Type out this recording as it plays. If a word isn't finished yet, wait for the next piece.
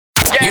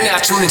You're now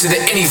tuned into the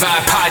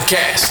Anyvibe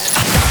podcast.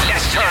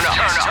 Let's turn up.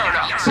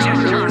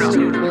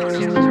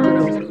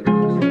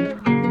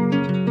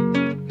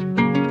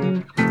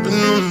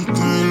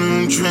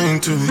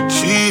 Trying to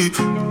achieve.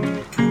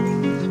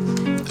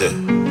 Yeah.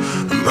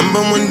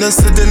 Remember when they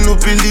said they no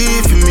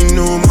believe in me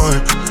no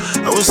more.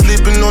 I was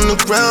sleeping on the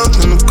ground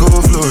on the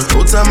cold floor.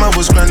 Whole time I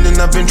was grinding,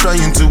 I've been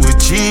trying to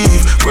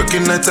achieve.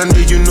 Working night and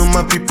day, you know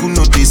my people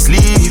know they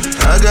sleep.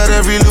 I got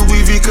every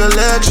Louis V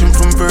collection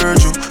from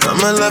Virgil. I'm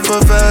a life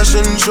of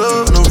fashion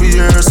show, no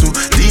rehearsal.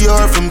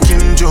 DR from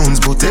Kim Jones,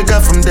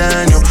 Bottega from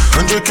Daniel.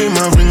 100K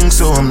my ring,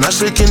 so I'm not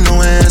shaking no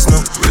ass,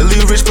 no.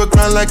 Really rich but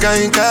grind like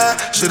I ain't got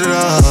shit at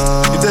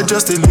all. You did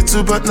just a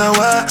little, but now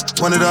I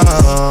want it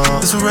all.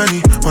 It's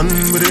already one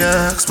with the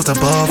axe, what I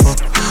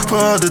bought for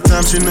all the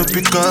times you no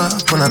pick up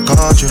when I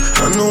called you.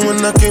 I know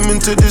when I came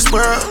into this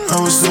world, I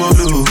was so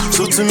blue.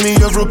 So to me,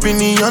 your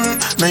opinion,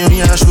 now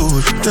you're your shoe.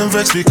 Don't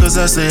vex because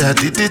I say I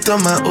did it on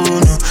my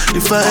own.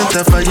 If I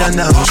enter fire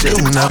now, she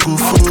will not go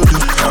for you.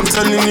 I'm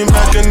telling you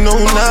back and no,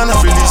 nah, I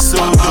feel it so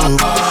dope.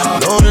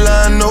 No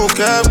lie, no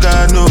cap,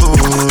 God no.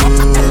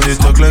 They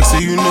talk like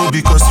say you know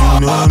because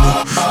you know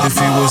no. If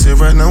you was here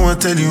right now, I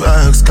tell you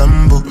I ask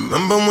Cambo.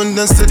 Remember when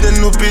they said they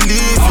no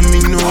believe in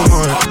me no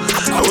more.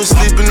 I was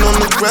sleeping on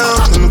the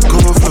ground on the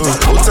cold floor.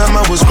 Whole time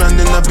I was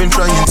grinding, I've been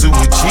trying to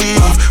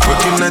achieve.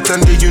 Working night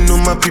and day, you know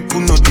my people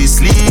know they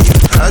sleep.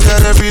 I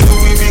got every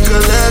Louis V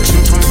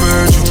collection from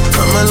Virgil.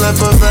 I'm a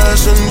life of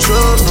fashion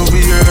show, no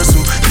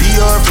rehearsal.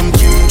 DR from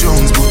Kim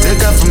Jones,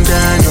 Bottega from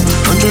Daniel.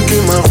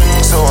 100K my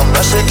ring, so I'm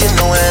not shaking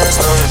no ass,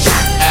 no.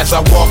 As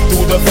I walk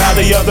through the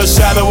valley of the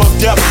shadow of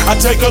death, I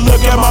take a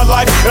look at my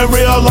life and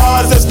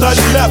realize there's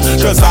nothing left.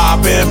 Cause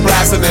I've been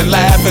blasting and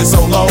laughing so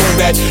long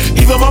that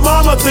even my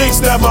mama thinks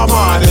that my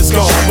mind is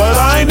gone. But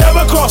I ain't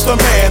never crossed a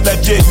man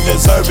that didn't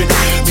deserve it.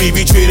 Me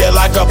be treated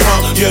like a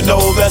punk, you know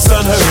that's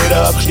unheard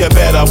of. You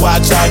better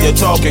watch how you're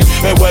talking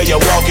and where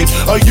you're walking,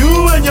 or you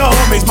and your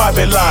homies might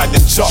be lying in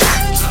chalk.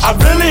 I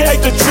really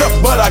hate the trip,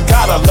 but I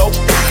gotta low.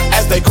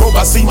 As they croak,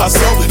 I see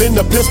myself in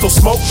the pistol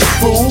smoke.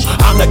 Fool,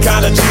 I'm the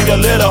kind of G the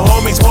little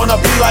homies wanna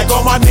be like,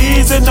 on my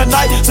knees in the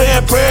night,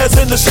 saying prayers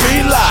in the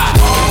street light.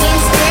 Been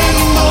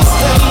spending most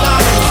of the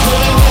night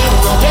living in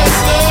the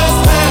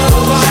gangster's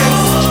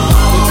paradise.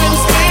 We've been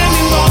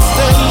spending most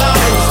of the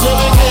night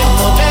living in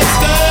the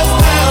gangster's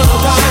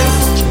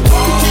paradise.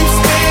 We keep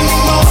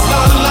spending most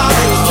of the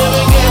night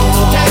living in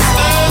the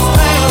gangster's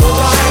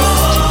paradise.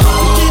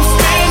 We keep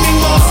spending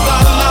most of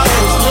the night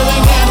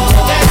living in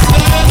the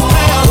gangster's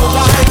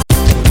paradise.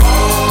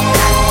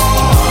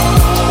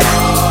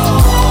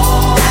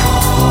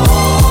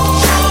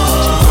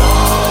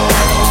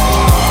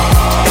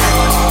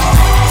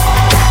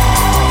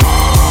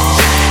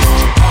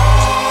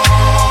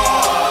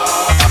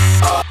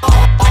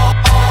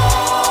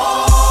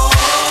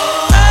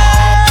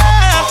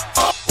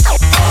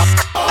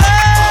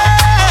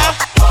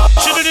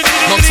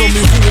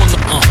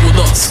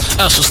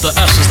 Ashes to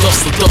ashes,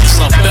 dust to dust,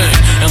 I bang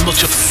and let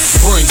your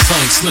brain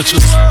tank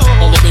snitches.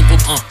 All the maple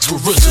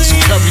with riches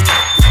who carry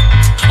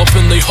up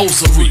in they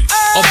hosiery.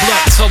 A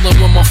black telling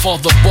when my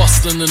father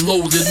bustin' and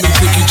loaded me,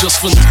 think he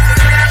just finna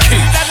key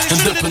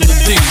and dipping the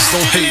D's.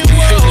 Don't hate me,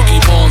 hit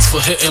Nicky Barnes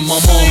for hitting my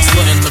mom's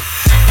letting the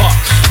pop.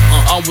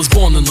 I was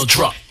born in the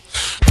drop,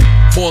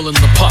 boiling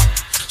the pot,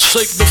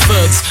 shake the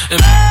feds and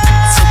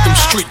set them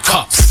street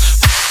cops.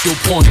 Your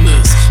point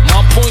is,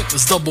 my point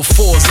is double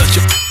fours at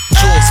your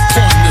jaws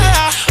pointed.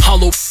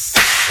 Hollow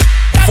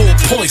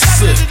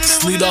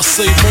 4.6. Need I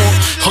say more,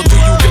 or do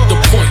you get the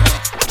point?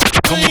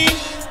 Come on.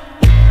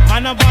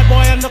 Man, a bad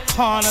boy in the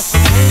corner, so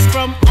move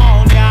from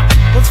on ya,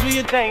 cause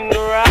we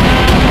dangerous.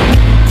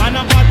 Man,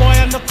 a bad boy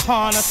in the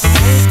corner, so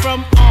move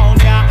from on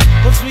ya,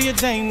 cause we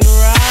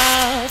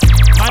dangerous.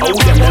 Man, a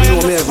bad boy in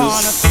the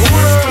corner, so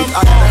move from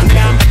on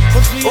ya,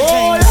 cause we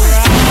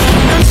dangerous.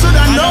 Them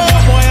shoulda know.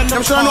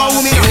 Them shoulda know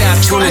who me. You're now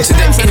tuned into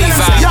the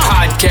Anyvibe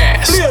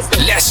podcast.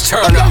 Let's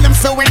turn up. Them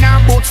so in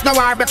our boots no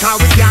war because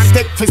we can't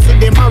take fist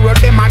in them or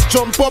them a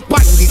jump up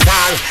on the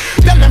car.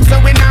 Tell them so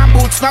in our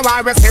boots no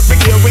war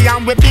every day we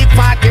on with big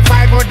 45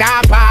 or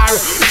that bar.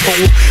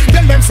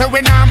 Tell them so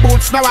in our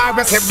boots no war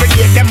every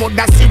day them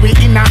woulda see we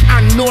in a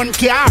unknown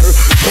car.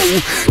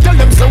 Tell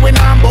them so in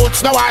our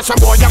boots no war some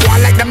boy you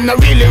want like them no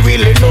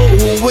really know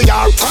who we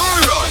are.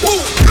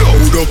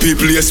 Load up the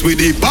place with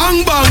the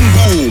bang bang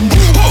boom.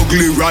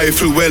 Ugly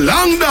rifle with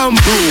long damn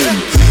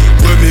broom.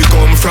 When me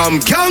come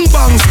from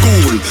gangbang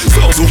school,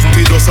 so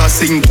we just a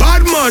sing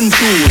bad man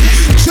tune.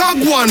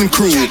 Jaguan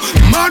crew,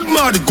 mad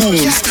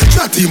goons.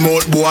 Chatty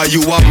mouth boy,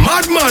 you a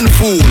madman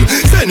fool.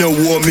 Send a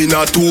woman in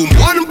a tomb,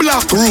 one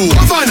black room.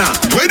 Havana,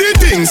 where the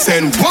thing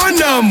send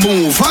one a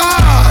move.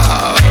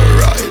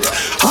 Alright,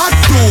 hot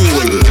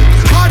tool,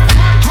 hot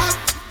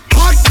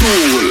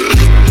tool.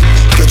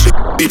 Catch your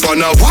beep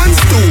on a one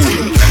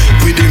stool.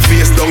 With him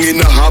face down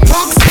in a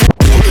box.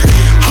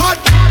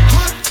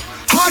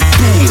 Hot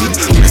tool,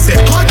 we say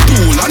hot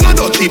tool,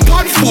 another keep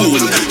hot fool.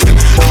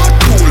 Hot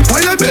tool, by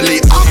your belly,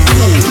 up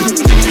cool.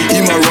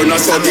 Him a runner,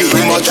 so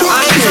him a try.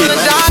 I ain't tryna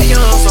die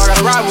young, so I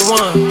gotta ride with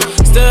one.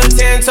 Stood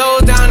 10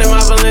 toes down in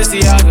my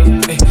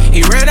Balenciaga.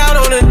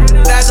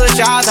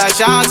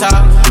 shots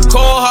out.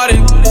 Cold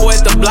hearted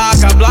with the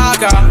blocker.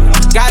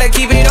 Gotta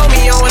keep it on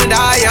me, I wanna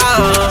die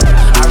young.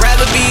 I'd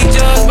rather be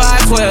judged by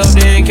 12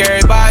 than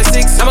carried by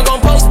 6. I'ma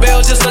gon' post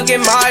bail, just look at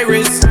my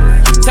wrist.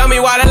 Tell me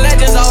why the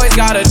legends always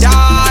gotta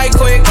die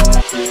quick.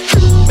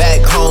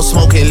 Back home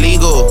smoking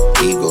legal.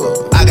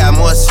 I got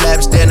more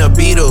slaps than the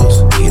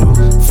Beatles.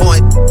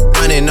 Foreign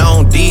running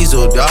on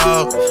diesel,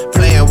 dawg.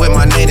 Playing with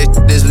my name,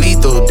 this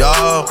lethal,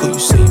 dawg. Who you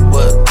see?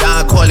 What?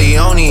 Don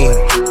Corleone.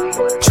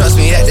 Trust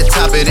me, at the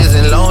top it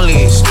isn't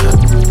lonely.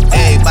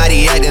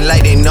 Everybody acting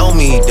like they know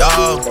me,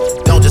 dawg.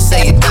 Don't just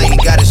say it now, you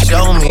gotta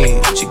show me.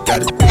 What you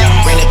gotta do?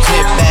 Bring the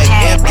clip back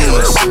empty.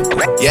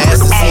 You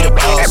asked to see the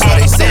ball, so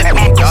they sent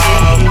me,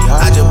 dawg.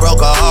 I just broke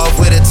her off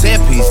with a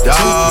 10-piece,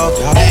 dawg.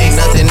 Ain't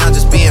nothing, I'm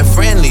just being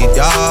friendly,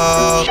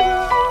 dawg.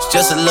 It's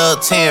just a little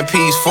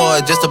 10-piece for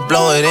it, just to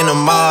blow it in the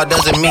mall.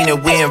 Doesn't mean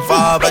that we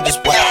involved. I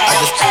just put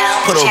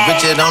a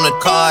Richard on the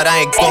card.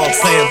 I ain't going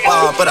playing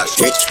ball, but I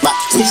rich back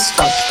this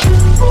up.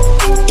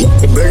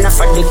 The burner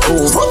for the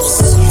cool.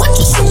 What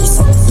you shoes?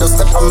 No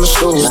step on my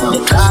shoes.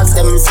 The clocks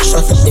them fish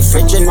off the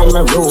fridge in my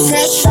room.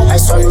 I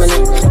saw me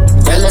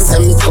tell us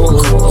I'm cool.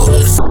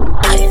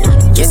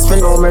 Guess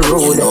me know me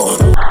rude.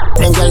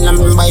 Them girl na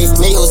me wife,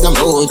 me use them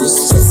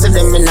boots. So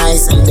them me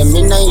nice and them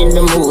in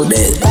the mood.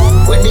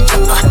 With the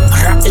chopper,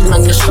 rapid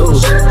man the shoe.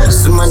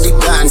 Somebody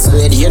dance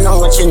with, you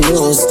know what you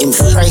news. Him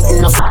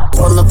frightened of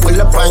when me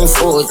pull up on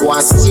foot.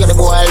 Want see the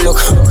boy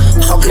look,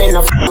 hugging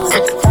up.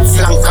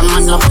 Flank a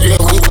man up play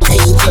with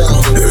people.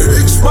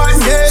 Rich man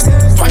dead,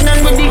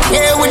 running with the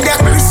hair with that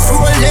crystal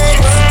leg.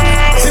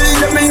 Till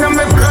them in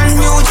my brand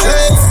new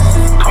chest.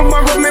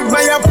 I'ma run me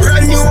buy a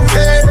brand new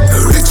bed.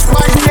 Rich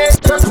man dead,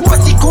 that's what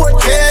the court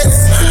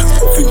is.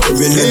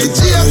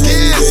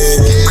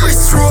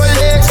 Chris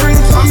Rolex,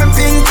 drink from a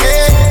pink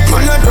head.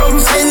 Man a drum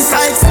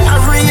inside, I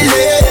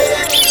relay.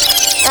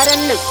 Got a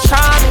look,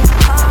 try me.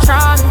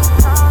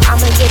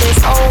 I'ma get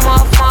this whole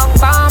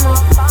motherfucker bomber.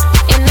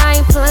 And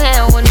I ain't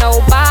playing with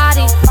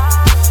nobody.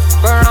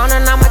 Burn on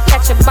and I'ma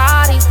catch a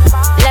body.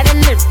 Let a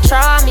nigga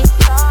try me.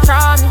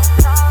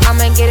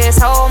 I'ma get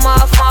this whole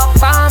motherfucker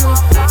bomber.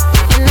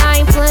 And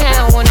I ain't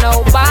playing with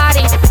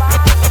nobody.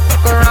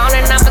 Burn on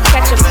and I'ma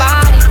catch a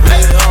body.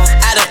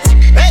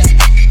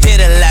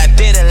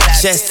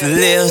 Just to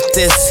live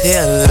this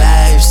here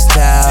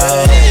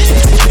lifestyle.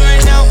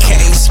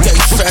 Came straight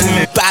from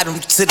the bottom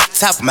to the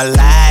top of my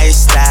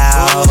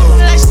lifestyle.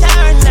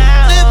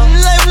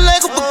 Living life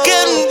like a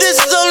beginning,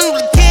 this is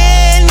only the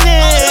beginning.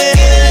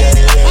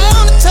 I'm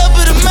on the top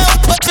of the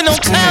mountain, puffing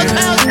on clouds,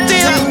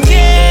 still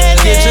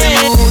beginning. Get your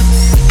mood,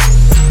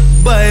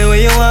 buy where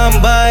you want,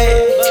 buy.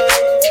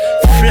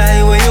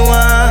 Fly where you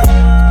want,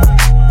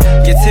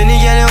 get any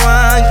girl you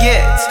want,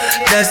 get.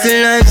 That's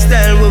the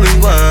lifestyle what we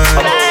want.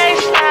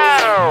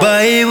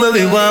 Buy what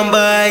we want,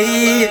 buy.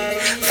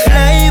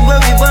 Fly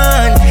what we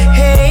want.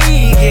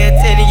 Hey, get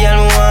any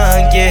girl we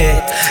want,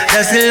 get.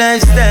 That's the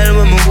lifestyle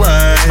what we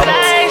want.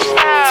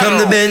 From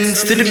the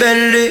Benz to the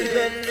Bentley,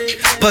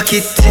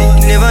 pocket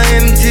never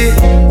empty.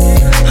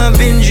 I've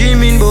been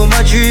dreaming about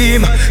my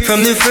dream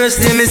from the first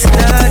day me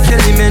start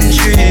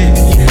elementary.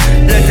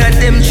 Lot of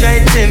them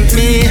try tempt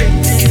me,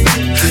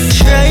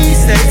 try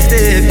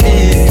sidestep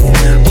me,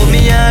 but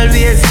me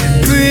always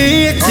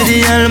pray to the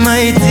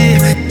Almighty.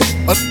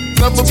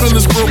 Never been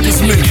as broke as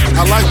me.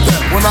 I like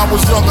that. When I was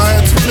young, I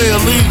had 2 pair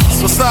of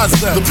leaves. Besides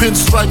that, the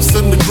pinstripes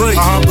and the gray.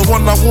 The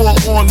one I wore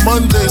on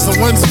Mondays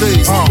and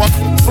Wednesdays. While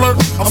flirt,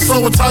 I'm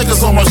throwing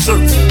tigers on my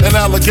shirt and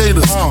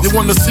alligators. You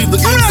want to see the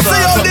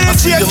inside? I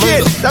see you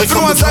later. That's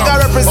the ones I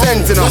got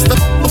representing. That's the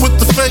with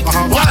the fake.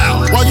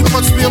 Wow. Why you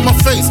punch me in my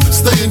face?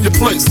 Stay in your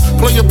place.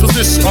 Play your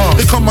position.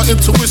 Here come my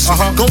intuition.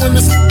 Go in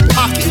this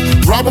pocket.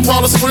 Rob him while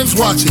his friends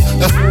watching.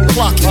 And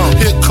clock it.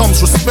 Here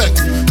comes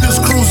respect.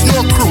 His crew's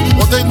your crew,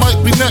 or they might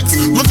be next.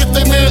 Look at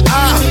they man,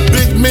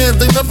 big man,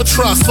 they never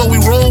try, so we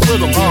roll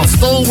with them,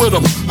 stole with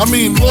them, I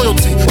mean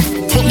loyalty.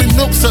 Put me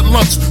milks at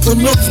lunch, the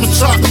milks with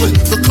chocolate,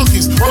 the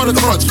cookies, butter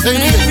crunch, 88,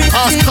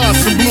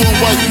 Oshkosh and blue and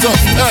white duck,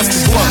 ask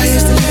the blood.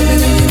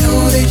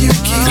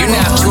 You're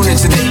now tuned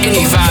into the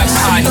Anyvibe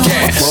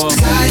podcast.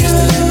 Sky is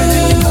the limit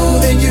and you know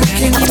that you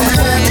can keep on.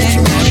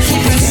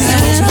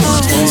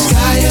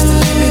 Sky is the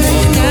limit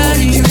and you know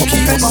that you can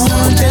keep on.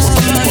 Just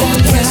keep on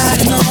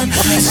pressing on.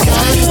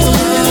 Sky is the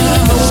limit and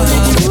you know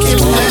that you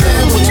can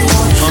have what you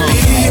want,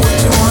 be what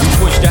you want.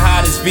 Push the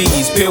hottest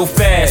bees, peel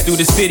fast through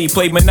the city,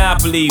 play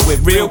Monopoly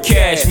with real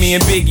cash. Me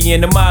and Biggie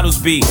and the models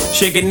be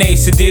shaking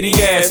Ace, Diddy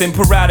ass, and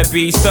Parada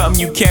be something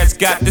you cats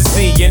got to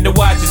see. And the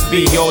watches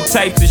be all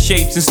types of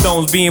shapes and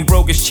stones. Being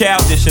broke is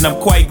childish and I'm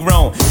quite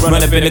grown. Run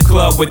up in the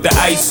club with the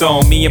ice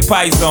on, me and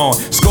Pies on.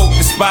 Scope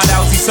the spot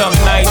out, see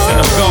something nice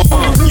and I'm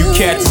gone. You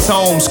cats is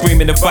home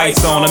screaming the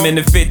fights on. I'm in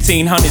the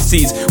 1500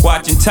 seats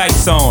watching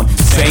tights on.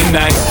 Same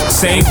night,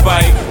 same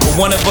fight, but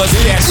one of us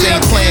cats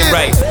ain't playing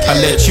right. I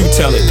let you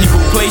tell it. People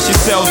place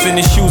yourselves in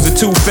the shoes of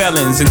 2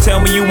 felons and tell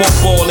me you won't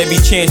fall every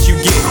chance you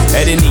get.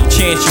 At any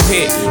chance you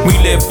hit, we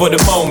live for the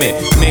moment.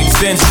 Makes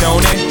sense,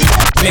 don't it?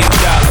 Make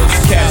dollars,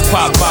 cash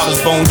pop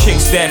bottles, bone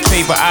chicks that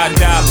favor our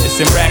dollars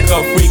and rack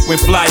up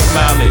frequent flight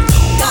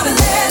mileage. Gotta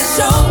let it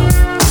show.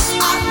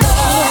 I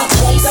love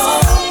you so.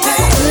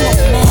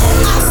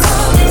 I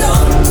saw you know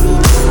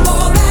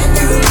more than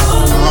you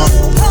know.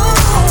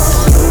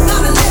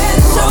 Gotta let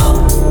it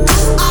show.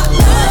 I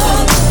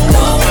love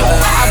you.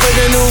 I put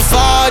the new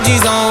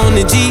 4Gs on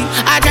the G.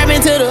 I trap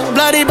into the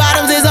bloody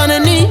bottoms is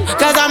underneath.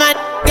 Cause I might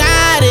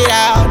got it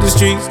out the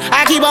streets.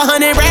 I keep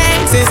 100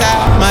 racks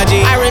inside my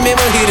jeans. I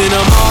remember hitting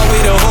them all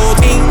with the whole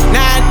team.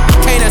 Now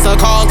can't answer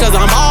calls cause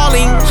I'm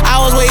balling. I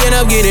was waking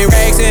up getting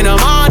racks in the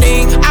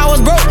morning. I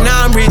was broke,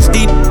 now I'm rich,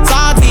 deep,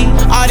 salty.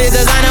 All this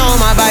designer on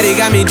my body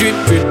got me drip,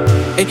 drip.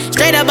 Hey,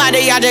 straight up out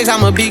the objects,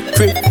 I'm a big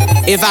crip.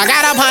 If I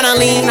got up on a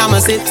lean, I'ma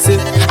sip,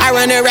 sip. I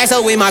run the racks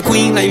up with my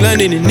queen like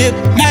London and Nip.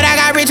 But I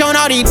got rich on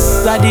all these,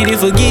 I didn't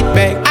forget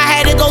back. I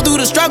had to go through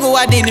the struggle,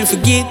 I didn't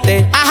forget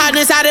that. I hopped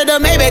inside of the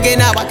Maybach and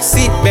now I can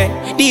sit back.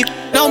 Deep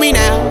know me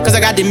now, cause I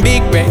got them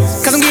big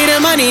racks. Cause I'm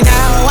getting money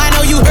now, I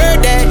know you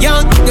heard that.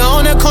 Young,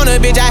 on the corner,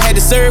 bitch, I had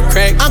to serve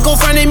crack. Uncle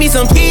fronted me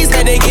some peas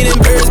that they getting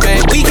birds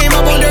back. We came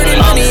up on dirty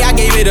money, I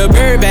gave it a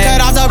bird back.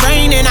 Cut off the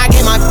brain and I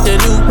gave my the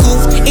new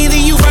goof. Either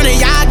you run a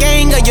y'all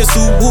gang or you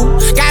Subaru.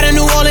 Got a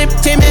new Orleans,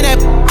 10 minute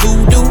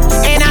voodoo.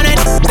 And I'm that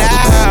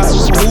down,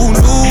 who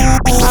knew?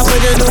 I put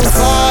the new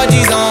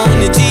 4Gs on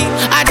the G.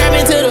 I trap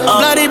into the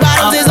bloody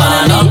bottoms is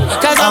underneath.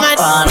 Cause I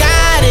might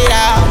got it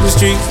out the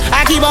streets.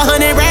 I keep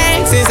 100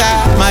 racks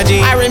inside my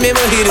jeans. I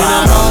remember hitting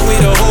them all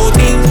with the whole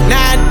team.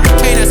 Now I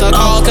can't answer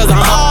calls cause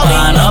I'm all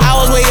in. I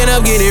was waking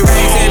up getting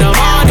racks in the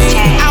morning.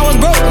 I was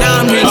broke,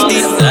 now I'm rich,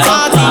 deep,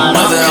 salty.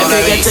 If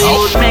you get to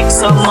youth, make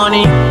some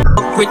money.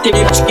 With the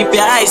bitch, keep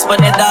your eyes but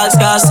the dogs,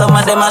 cause some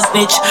of them a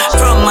snitch.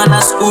 From man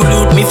a school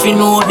youth, me fi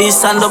know this.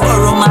 And the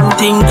borrow man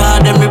thing,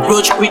 cause them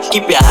reproach quick.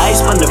 Keep your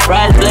eyes on the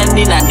price,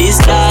 blending and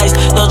disguise.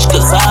 Touch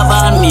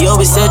cassava and me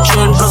always say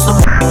trend. Plus the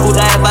could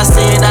I ever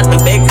say that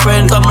my big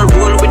friend come and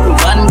roll with the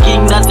one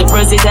king, that's the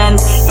president.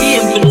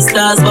 Aim to the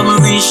stars, but me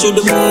reach to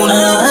the moon.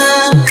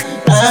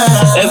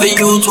 Every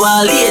youth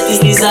while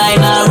latest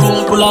designer,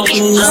 room full of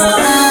shoes.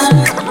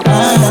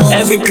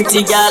 Every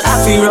pretty girl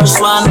I feel rush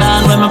one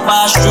down when me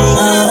pass through.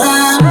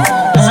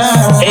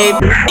 Hey,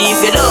 if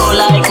you don't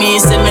like me,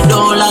 say me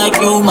don't like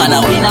you. Man, I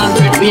win and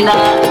great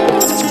winner.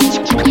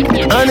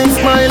 And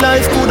if my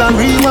life could have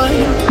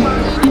rewind,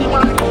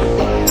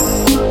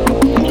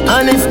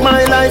 and if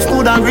my life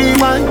could have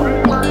rewind,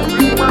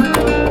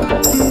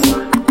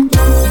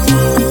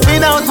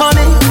 without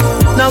money,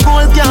 no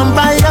gold can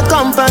buy a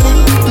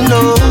company.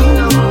 No,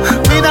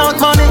 without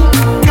money,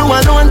 you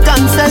alone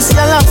confess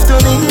your love to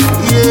me.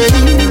 Yeah,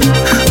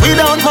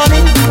 without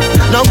money,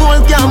 no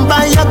gold can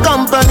buy a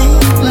company.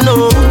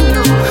 No,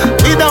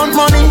 without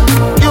money,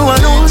 you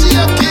alone.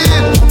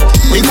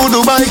 We could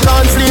do buy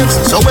cornflakes,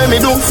 so when me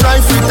do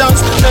fry fritters.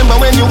 Remember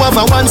when you have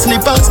a one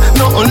slippers.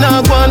 No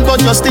not one,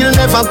 but you still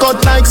never cut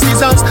like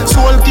scissors.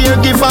 Soul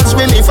caregivers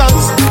when me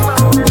fast.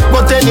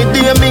 But any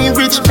day me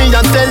rich, me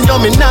and tell you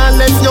me nah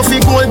left you fi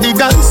gold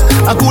diggers.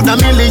 I could a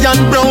million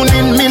brown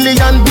in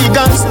million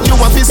biggers. You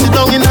a fi sit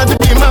down in a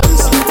the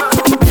beamers.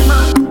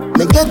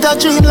 Me get a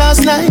dream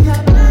last night,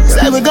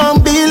 say we gon'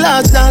 be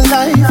large than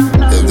life.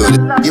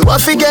 You a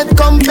fi get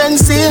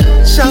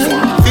compensation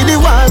for the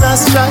war and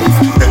strife.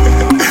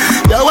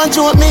 You want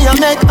to me and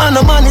make on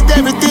the money,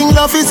 everything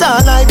love is all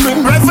I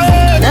bring.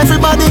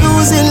 Everybody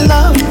losing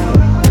love,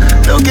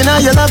 looking at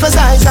your lover's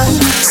eyes and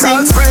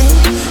sing spring.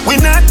 We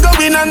not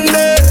going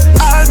under.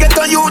 I'll get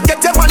on you,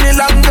 get your money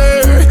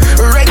longer.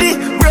 Ready,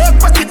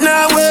 broke pocket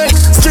now way.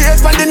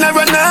 Straight from the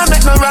narrow now,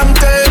 make no wrong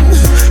turn.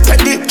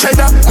 Get the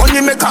cheddar,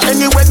 money maker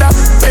any weather.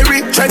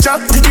 Berry treasure,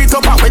 dig it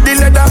up and with the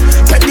leather.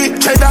 Get the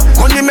cheddar,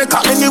 money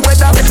maker any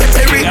weather.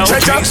 Berry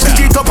treasure,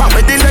 dig it up and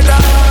with the leather.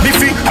 Me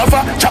fi have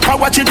a chopper,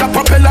 watch it a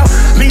propeller.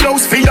 Me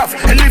house fi off,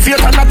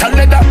 elevator not a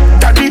leather.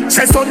 Daddy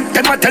say son,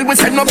 them a tell we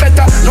say no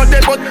better. No they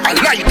but I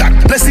like that,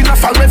 blessing a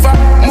forever.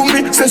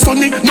 Mummy say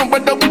sonny, no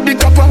better with the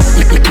copper.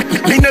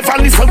 Me never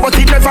listen but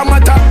it never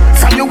matter.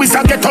 From you is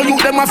a ghetto, you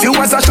them a few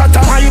as a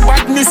shatter. My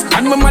badness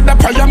and my mother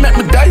prayer make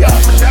me die.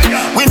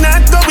 We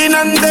not going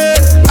under.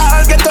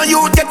 I'll get on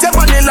you, get your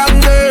money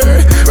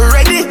longer.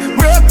 Ready,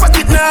 broke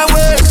pocket now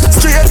way.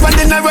 Straight from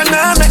the narrow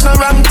now, make no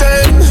wrong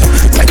turn.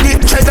 Get the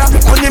cheddar,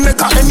 money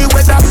maker any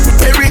weather.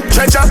 Berry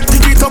treasure,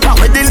 dig it up and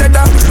with the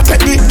leather.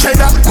 Get the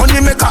cheddar, money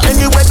maker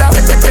any weather.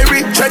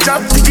 Berry treasure,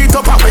 dig it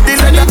up and with the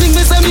leather. Anything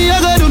me say me, I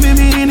go do me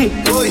mean it.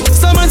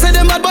 Someone say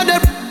them bad but they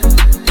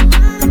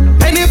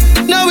and if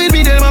now with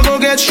me them I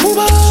go get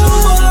shuba.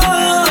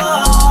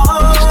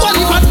 What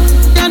if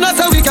I not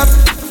so we can.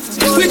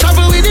 We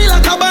travel with it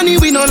like a bunny,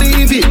 we no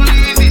leave it.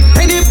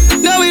 And if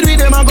now with me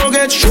them I go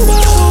get shuba.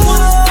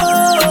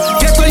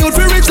 Get on you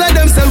feel rich like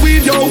them sell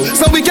weed yo.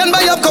 So we can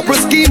buy up couple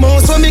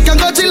schemos. So we can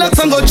go chillax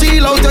and go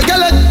chill out. You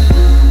get it?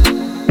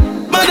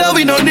 Mother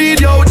we no need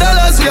yo.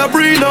 Dollars we a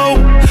free now.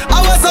 I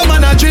was some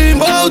man a dream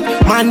about.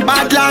 Man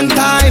bad long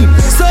time.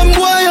 Some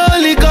boy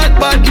only got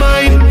bad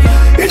mind.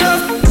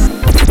 Enough.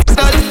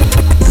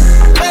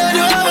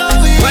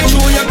 What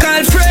you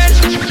call friend?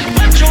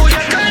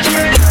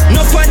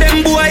 No for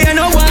them boy, you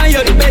know why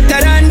you're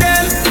better than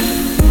them.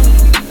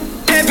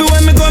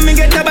 Everywhere me go, me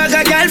get a bag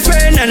of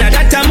girlfriend, and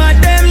that time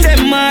of them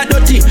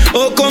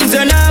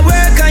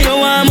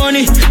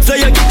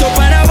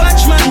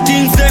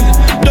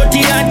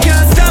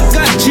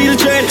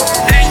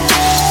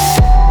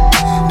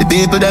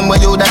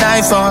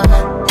iPhone.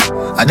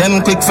 And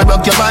them quick for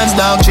broke your vibes,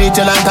 dog. Treat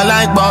you like a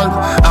light bulb,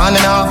 on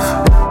and off.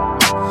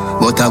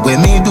 But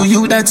when me do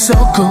you, that's so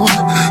cool.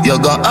 You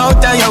go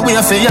out of your way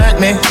for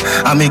hurt me,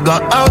 and me go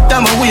out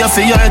of my way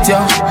for hurt you.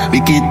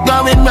 We keep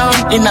going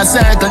round in a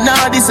circle.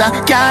 Now this a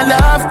can't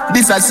love,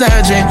 this a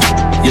surgery.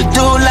 You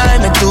too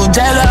lying, me too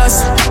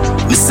jealous.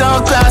 Me so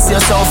close,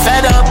 you're so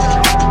fed up.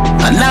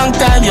 A long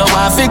time you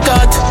want to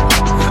cut.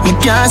 Me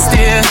can't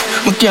stay,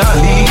 me can't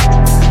leave.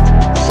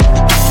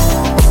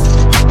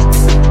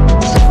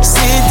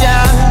 Sit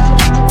down,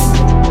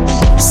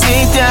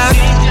 sit down,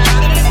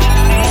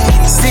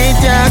 sit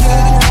down.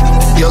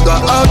 You go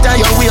out of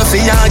your way for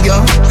argue,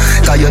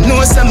 cause you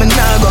know some me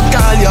nah go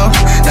call you.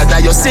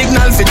 That your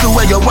signal for do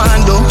what you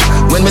want do.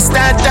 When me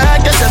start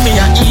talk, you say me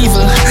a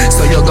evil.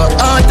 So you go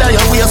out of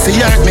your way for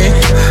hurt me,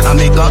 and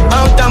me go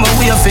out of my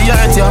way for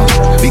hurt you.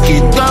 We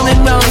keep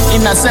going round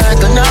in a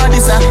circle. Now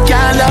this a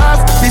can't love,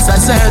 this a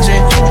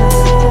surgery.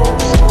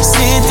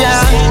 Sit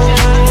down,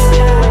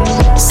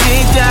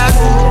 sit down,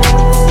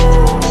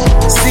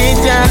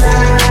 sit down.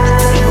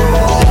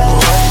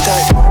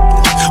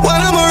 When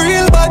I'm a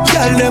real bad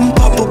girl, them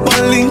pop up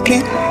on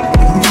LinkedIn.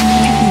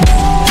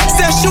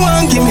 Say she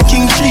want give me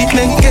king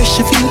treatment, guess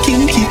she feel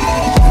kinky.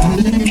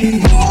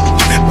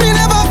 Me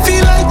never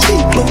feel like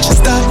cheap, but she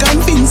start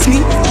convince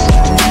me.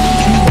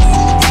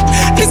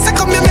 Listen,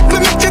 come here,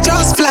 make you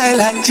just fly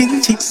like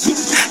Gingy.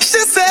 She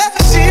said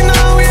she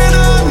know we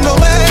don't know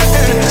where.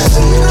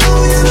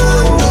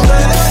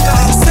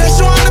 Say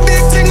she want a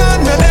big thing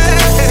on the bed.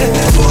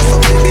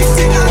 Big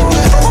thing on the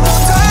bed.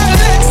 Put her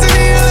legs in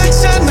the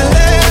election,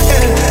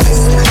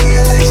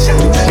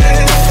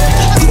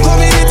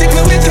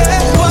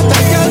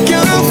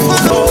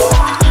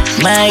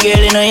 my girl,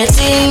 you know you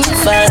think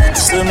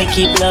fast, so me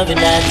keep loving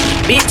that.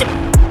 Beat you,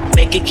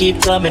 make you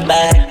keep coming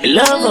back. Me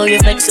love how you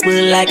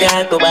flexible like a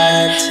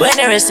acrobat. When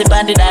you rest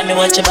upon the dime, me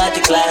watch your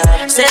body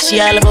clap. Say she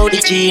all about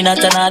the G,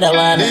 not another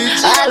one.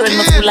 All when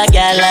me feel like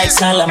girl like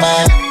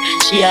Solomon.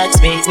 She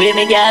asks me, where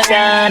me girl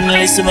gone?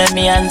 Listen when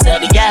me answer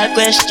the girl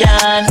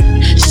question.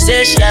 She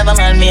says she have a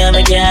man, me have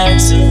a girl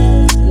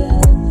too.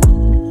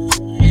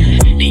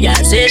 The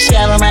girl says she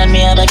have a man, me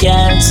have a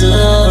girl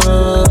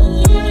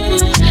too.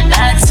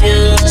 That's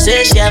you.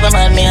 Say she have a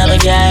man, me have a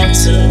girl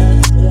too.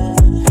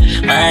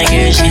 My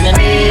girl, she don't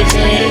need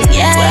me.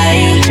 Yeah. Why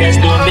you just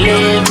don't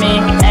believe me?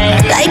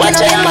 Hey, like you know,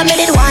 remember me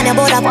did want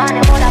about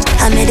that.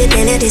 I made it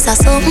tell you this is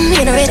something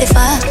you know ready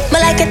for.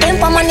 But like a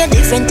temper man, you're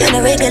different than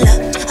a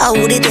regular. I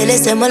would tell you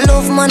say my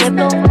love money.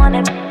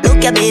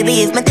 Look ya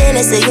baby, if me tell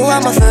you say you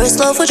are my first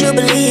love, would you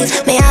believe?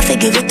 May I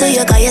forgive it to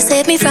you, cause you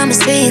saved me from the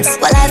streets.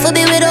 Well, life will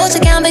be without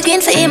you, can't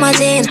begin to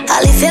imagine.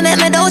 All if you make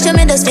me doubt you,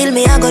 me just feel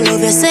me, I go love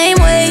you same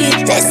way.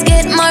 Let's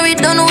get married,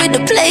 done with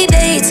the play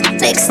dates.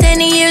 Next 10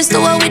 years,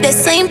 do it with the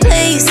same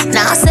place.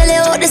 Now I sell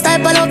you out, this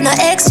type of love, no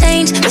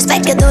exchange.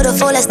 Respect you to the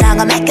fullest, I'm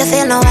gonna make you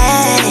feel no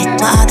way.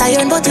 My heart I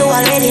yearn, but you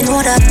already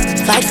know that.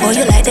 Fight for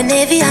you like the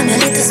Navy, I'm your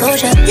little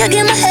soldier. You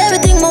give me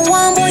everything, my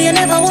one boy, you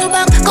never hold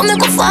back. Come, you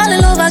can fall in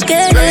love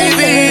again.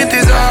 Baby, it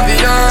is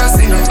obvious,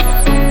 you know,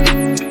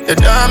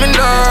 that I'm in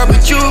love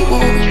with you,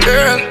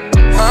 girl.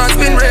 Heart's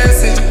been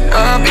racing,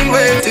 I've been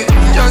waiting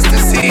just to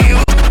see you.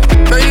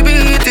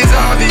 Baby, it is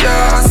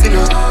obvious, you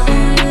know,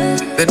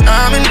 that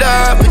I'm in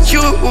love with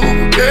you,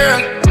 girl.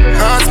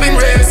 Heart's been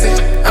racing,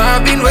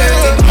 I've been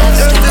waiting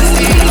just to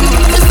see you.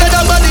 Instead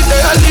of body,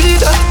 they a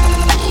leader.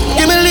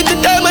 Give me a little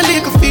time, a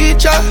little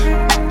feature.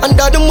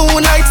 Under the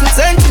moonlight and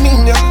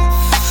sentiment, yeah.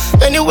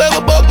 Anywhere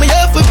about me,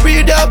 have a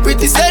breathe out.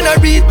 Pretty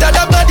senorita,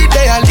 that body,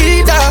 they a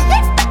leader.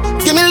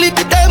 Give me a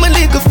little time, a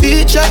little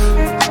feature.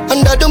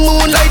 Under the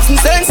moonlight and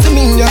sense to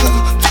me, yeah.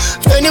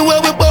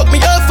 Anywhere we bought me,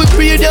 have a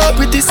breathe out.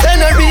 Pretty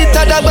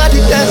senorita, that body,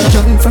 they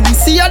young from me,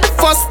 see you the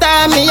first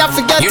time, me, I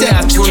forget it. You're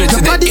not tuning to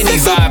the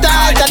Anyvibe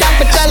podcast.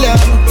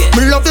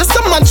 Me love you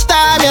so much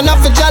time, you're not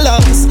for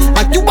jealous.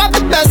 Like you have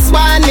the best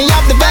wine, me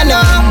have the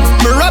venom.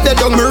 Me rub you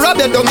down,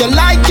 you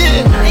like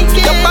it.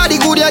 Your body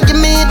good, you give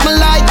me it, me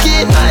like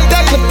it.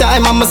 Take my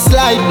time, I'ma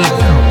slide.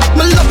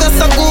 Me love you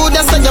so good,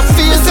 that's how you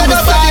feel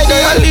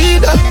suicidal.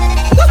 Leader,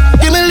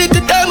 give me a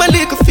little time, a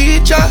little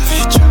feature.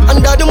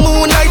 Under the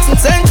moonlight and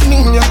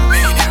sentiment, yeah.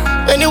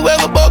 Anywhere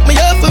about me,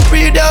 have a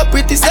breathe out.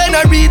 Pretty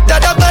senorita,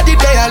 that body,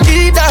 they a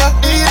leader.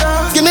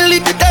 Give me a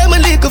little time, a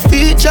little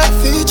feature.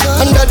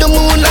 Under the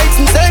moonlight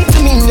and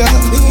sentiment, yeah.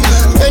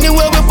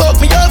 Anywhere about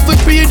me, have a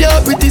breathe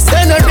out. Pretty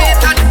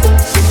senorita.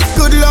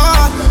 Good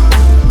Lord,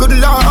 good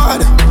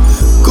Lord,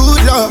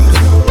 good Lord,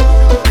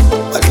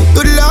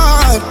 good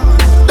Lord,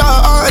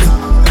 Lord,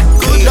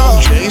 good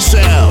Lord. DJ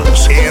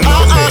Sounds in the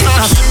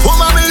mix.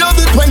 Woman, me love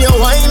it when you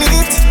whine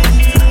it,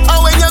 and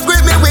when you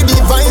grip me with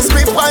the vice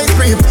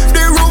grip.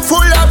 The room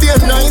full of your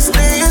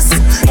niceness.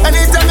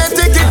 Anytime you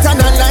take it and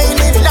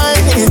line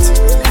it.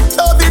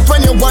 Love it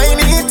when you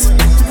whine it,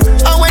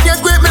 and when you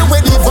grip me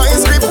with the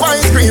vice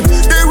grip.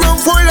 The room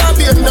full of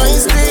your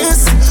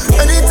niceness.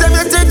 Anytime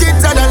you take it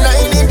and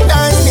line it.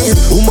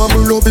 Woman, me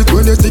love it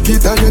when you take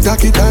it and you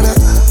tack it and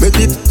make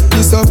it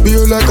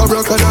disappear like a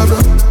rock and a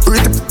rock.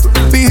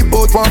 Beat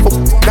both one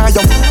now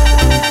you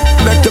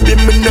make you be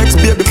my next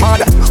baby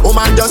mother.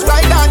 Woman, just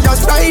ride on,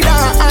 just ride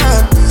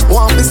on.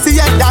 Want me see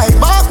you dive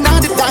off,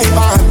 now the dive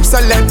on. So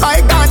let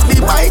bygones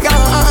be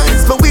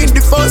bygones. Me win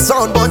the first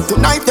round, but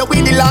tonight you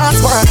win the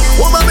last one.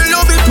 Woman, me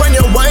love it when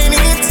you whine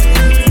it,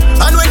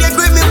 and when you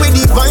grip me with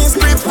the vice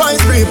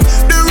grip.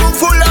 The room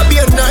full of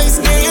your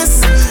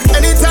niceness.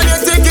 Anytime you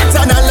take it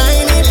and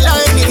line it.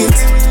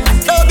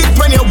 Love it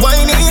when you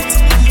whine it,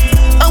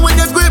 and when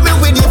you grip me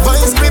with the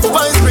vice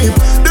grip.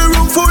 The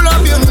room full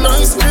of your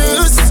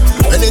niceness.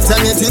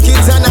 Anytime you take it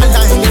and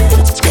line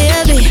it.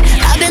 Baby,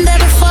 I've been there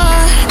before.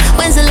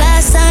 When's the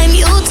last time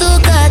you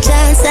took a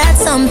chance at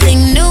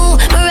something new?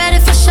 We're ready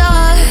for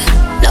sure.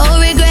 No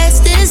regrets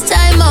this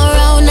time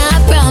around,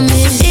 I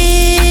promise.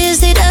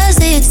 Easy does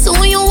it,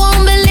 soon you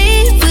won't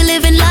believe. We're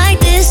living like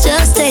this,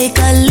 just take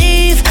a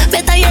leave.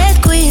 Better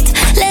yet quit,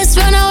 let's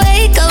run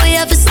away, cause we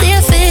have to stay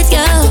fit,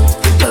 yeah.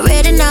 We're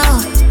ready now,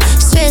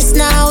 stress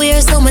now,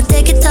 we're so much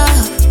take it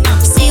off.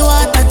 See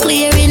what I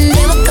clear in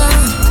them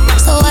come,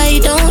 so I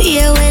don't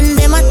hear when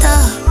them a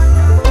talk.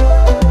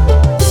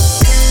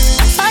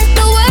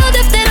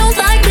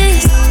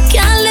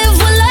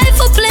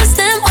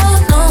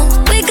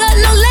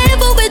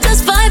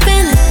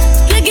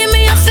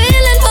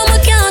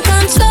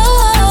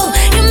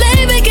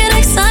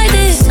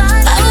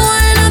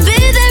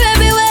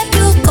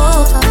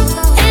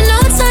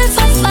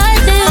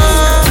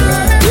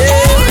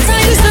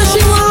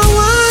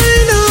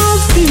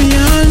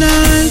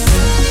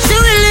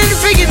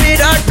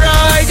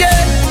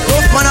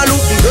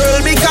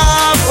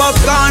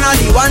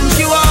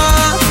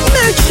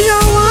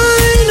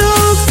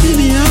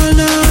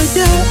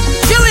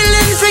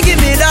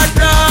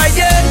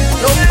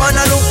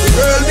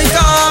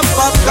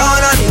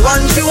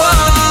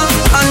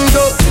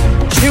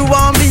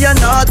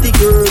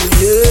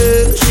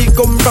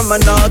 From a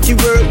naughty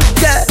world,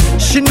 yeah.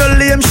 She no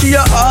lame, she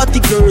a hearty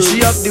girl.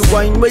 She have the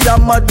wine where you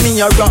mad me,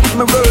 a rock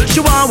me world.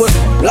 She want to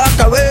lock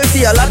away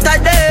for a lot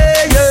of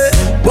day, yeah.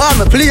 Want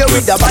me play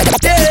with the body,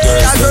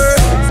 yeah, girl.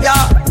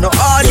 Yeah, no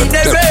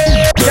ordinary,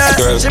 yeah.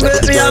 She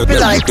make me happy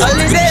like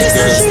holiday.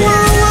 She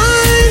want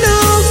wine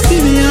up,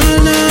 give me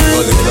all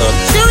night.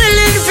 She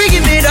willing to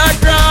give me that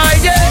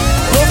ride, yeah.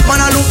 Rough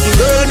man a look the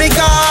girl, make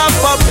up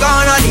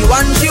popcorn and the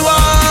one she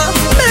want.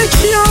 Make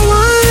she a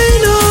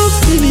wine up,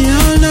 give me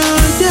all night.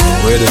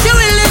 She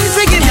willing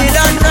to give me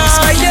that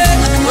ride, yeah.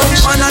 Rough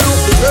man a look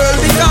the girl,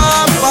 make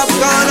up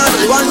popcorn and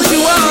the one she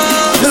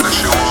want.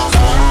 She want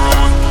come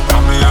around,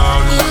 and me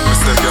hard. Me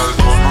say girl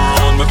come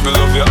around, make me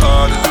love you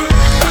hard.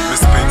 Me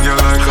spin you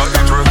like a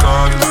hit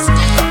record.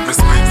 Me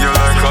spin you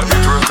like a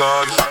hit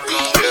record.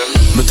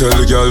 Me tell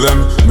the girl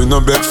them, me no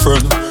beg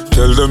friend.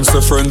 Tell them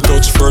say friend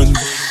touch friend.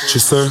 She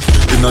say,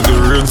 inna the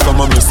rain from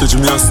a message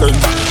me a send.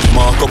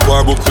 Mark up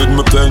our book with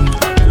me pen.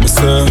 Me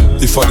say,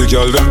 if I the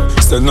girl them,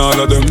 send all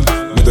of them.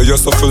 Me they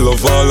just full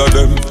of all of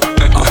them.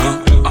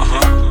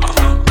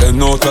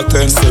 10 out of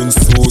 10, send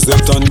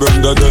Suzette and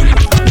Brenda them.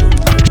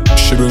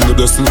 She bring the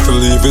blessing for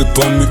leave it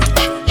pon me.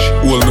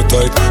 Hold me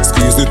tight,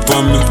 squeeze it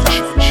pon me.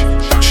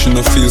 She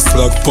no feel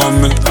slack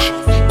pon me,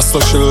 so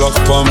she lock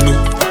pon me.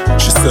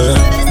 She say,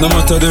 no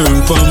matter the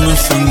ring pon me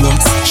finger.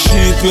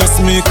 She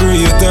plus me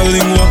create a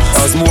lingua.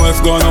 As my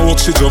wife gonna walk,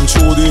 she jump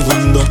through the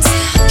window.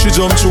 She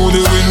jump through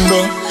the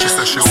window. She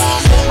say she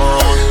want come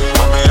around,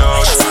 and me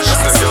hard. She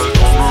say girl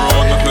come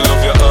around, make me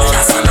love your heart.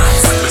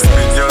 Me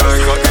spin you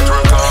like a hit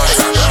record.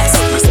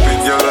 Me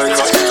spin you like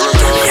a hit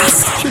record.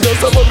 She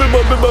just a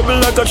bubble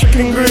like a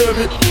chicken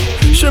gravy.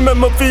 She make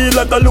me feel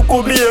like a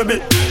local baby.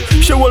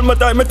 She hold my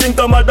time, me think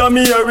I'm Madam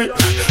Mary.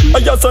 I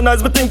just so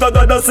nice, me think I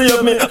gotta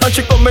save me. And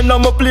she come in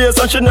on my place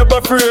and she never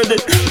afraid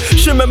it.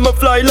 She make me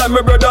fly like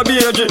my brother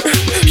BG.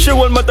 She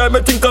hold my time, me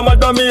think I'm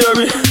Madam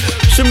Mary.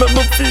 She make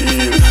me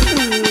feel.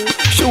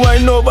 She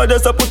wine over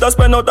just to put a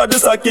spin out of the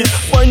socket.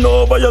 Wine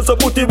over just to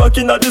put it back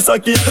in the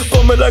socket.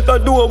 Come me like a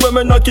door when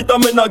me knock it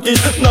and me knock it.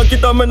 Knock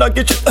it and me knock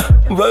it.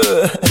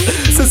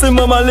 Sissy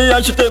mama Lee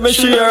and she take me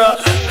share.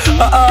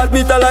 A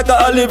heartbeat like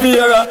a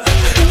Oliveira.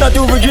 That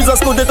you with Jesus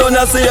could it on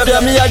a savior.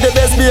 Me are the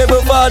best baby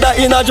father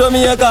in a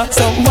Jamaica.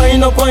 So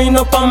wine up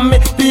on me,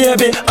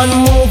 baby. And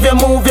move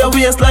your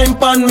waistline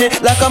pon me.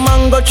 Like a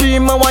mango tree,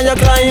 me want you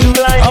climb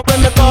blind. And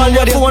when me call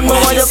your phone, me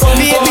want you come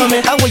for me.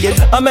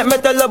 I make me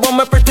tell her about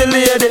my pretty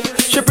lady.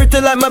 She pretty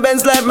like my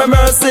Benz, like my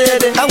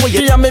Mercedes.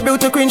 She and me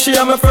beauty queen, she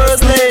and my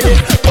first lady.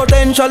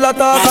 Potential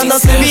attack and a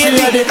slim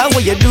shady. And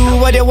what you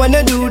do, what you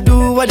wanna do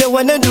what you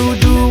wanna do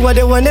what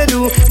you wanna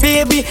do,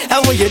 baby.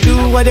 And what you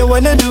do, what you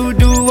wanna do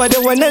what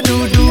you wanna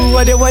do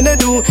what you wanna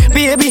do,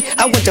 baby.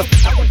 I want to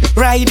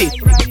ride it,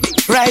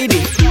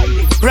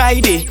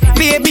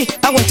 baby.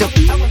 I want to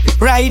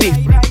ride it.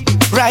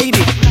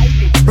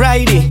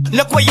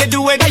 Look what you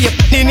do it, and you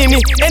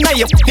nini, and I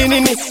you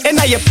nini, and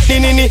I you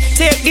nini.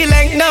 Take the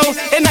length now,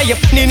 and I you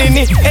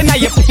nini, and I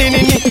you nini,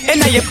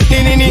 and I you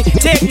nini.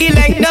 Take the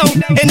length now,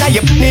 and I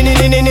you nini,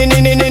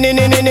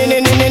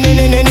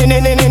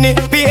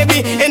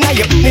 baby, and I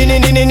you nini.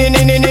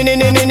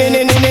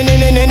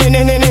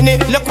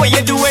 Look what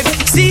you do it,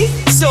 see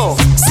so.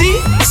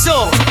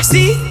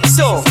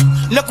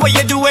 Look what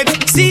you do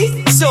it,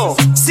 see so.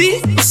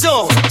 see,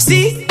 so,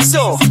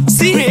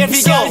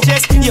 every girl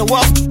just, you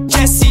walk,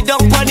 just sit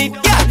down on it,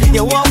 girl.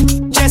 You walk,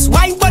 just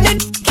wine on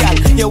it, girl.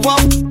 You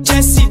walk,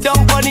 just sit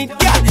down on it,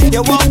 girl.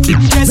 You walk,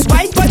 just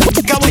wine on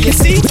it, girl. When you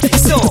see,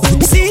 so,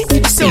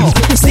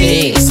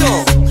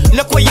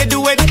 look what you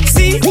doing,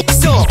 see,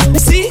 so.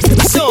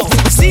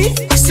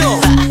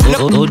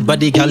 Good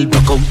body girl,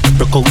 broke out.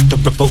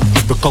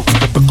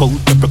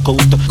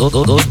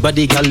 Good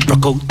body girl,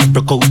 broke out.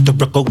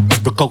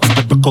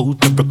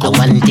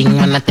 One thing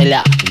wanna tell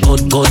ya,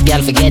 good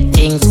girl forget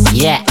things,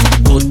 yeah.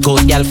 Good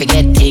girl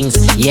forget things,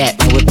 yeah.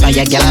 Me would buy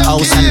a girl a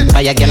house and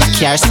buy a girl a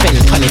car,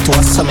 spend money to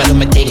a summer do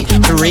my thing.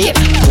 For real,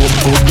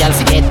 good girl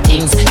forget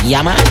things,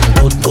 yeah man.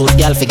 Good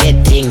girl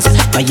forget things.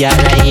 Buy a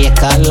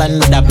acre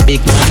land with a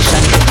big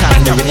mansion,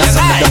 can't the ring a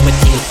summer do my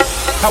thing.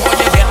 How will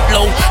you get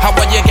low? How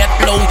will you get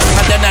low?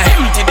 And then I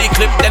empty the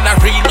clip, then I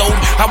reload.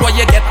 How will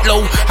you get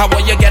low? How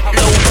will you get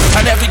low?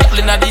 And every girl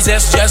in these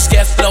ass just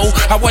get low.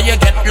 How will you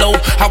get low?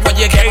 How will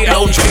you get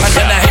low? And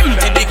then I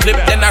empty the clip,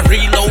 then I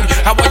reload.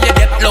 How will you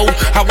get low?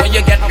 How will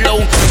you get low?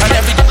 And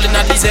every girl in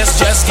these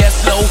ass just get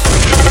low.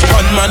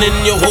 One man in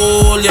your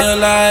hole, you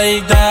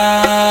like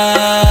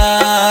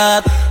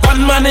that.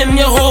 One man in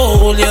your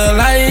hole, you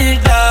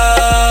like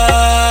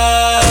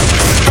that.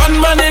 One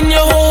man in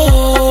your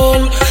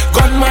hole.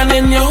 Gunman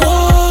in your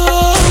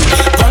hole,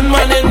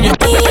 gunman in your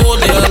hole,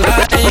 you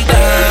like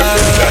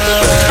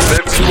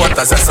that. She want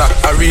a zessa,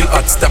 a real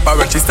hot stepper.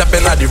 When she step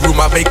in the room,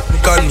 a big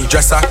gunny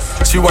dresser.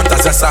 She want a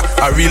zessa,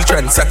 a real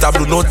trendsetter.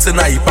 Blue notes in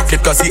her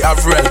pocket cause he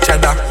have real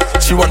cheddar.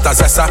 She want a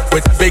zessa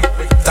with big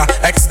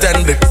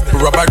extended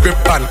rubber grip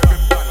on.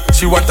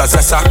 She want a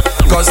zessa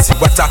cause she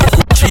want a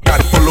Gucci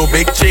and polo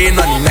big chain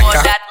on the neck.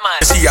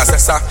 She a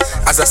zessa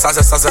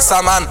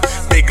man.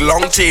 Big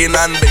long chain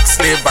and big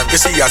slave bag.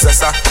 She a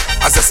zessa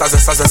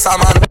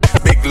man.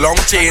 Big long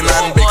chain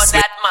and big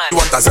slave. She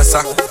want a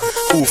zessa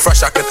who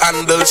fresh I could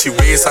handle. She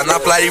weighs and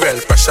apply well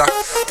pressure.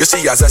 Cause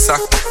she a zessa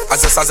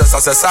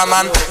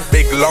man.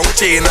 Big long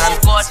chain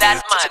and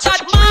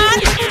that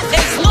man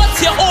is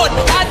not your own.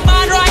 That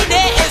man right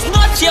there is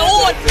not your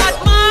own. That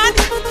man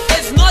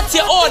is not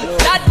your own.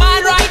 That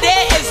man right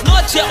there is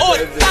not your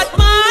own. That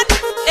man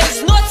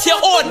is not your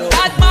own.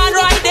 That man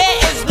right there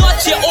is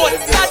not your own.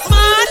 That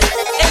man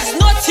is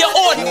not your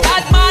own.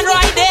 That man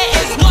right there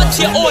is not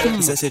your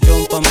own. Say she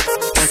jump on me,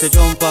 and she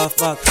jump off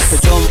back. She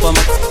jump on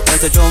me, and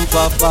she jump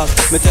off back.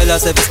 Me tell her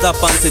say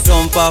stop and she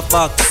jump off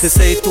back. She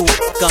say too,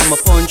 can me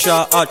punch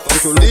her hard.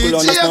 Punch her local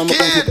and that's me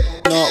punch it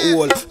now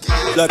hole.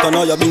 Like an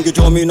eye bingy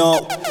jummy now.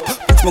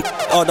 Pitch me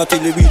harder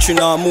till it reach in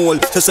her mole.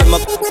 She say me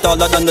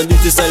taller than the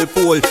little cell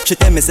pole. She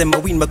tell me say me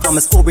win, me come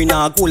scoring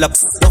her goal. Up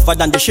tougher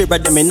than the shiver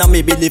them in a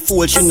me belly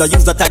fool. She no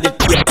use that at the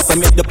tape to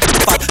make the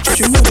fat.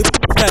 She know the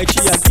like she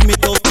a give me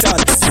tough chat.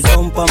 She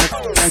jump on me,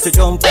 and she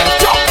jump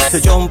off. She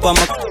jump on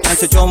me, and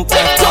she jump off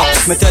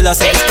back. Me tell her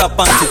say stop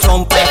and she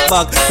jump off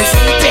back. She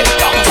say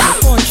bang,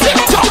 punch her.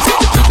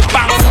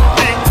 Bang,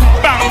 bing,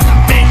 bang,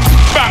 bing,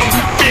 bang,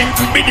 bing,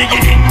 biddy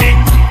ding ding.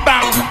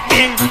 Bang,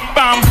 bing,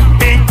 bang,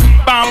 bing,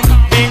 bang,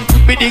 bing,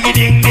 biddy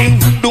ding ding.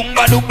 Dung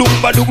ba dung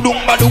ba dung ba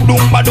dung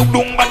ba dung ba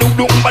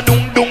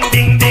dung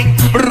ding ding.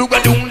 Bruga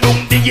dung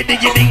diggy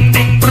ding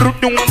ding.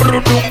 Brudung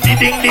ding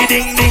ding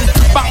ding.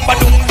 Bang ba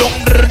dung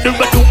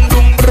ba dung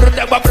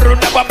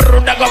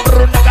daga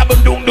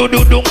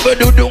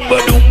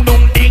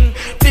ding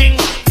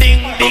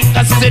ding ding.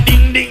 Cause it's a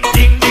ding ding.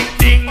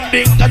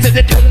 Cause it's a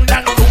dung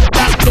dang.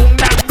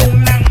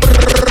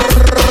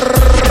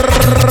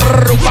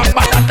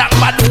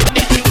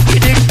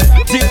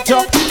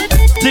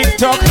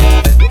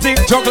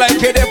 TikTok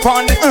like it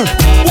upon it.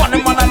 One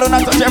man alone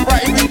and touch him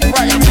right.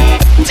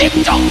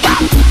 TikTok.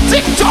 They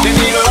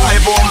need a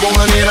light boom, they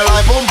need a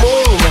light boom.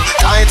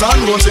 Tight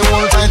and gun, she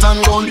won't tight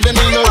and gun. They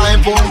need a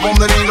light boom, they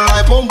need a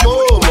light boom.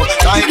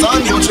 Tight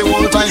and gun, she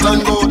won't tight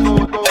and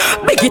gun.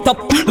 Big it up,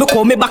 look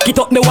how me back it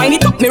up, me wind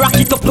it up, me rock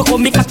it up, look how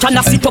me catch and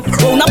I sit up.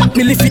 Round a back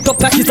me lift it up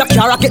like it's a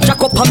car, I get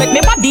jack up and make me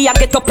body I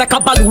get up like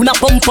a balloon a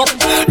pump up.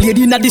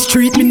 Lady inna the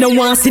street, me no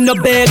want see no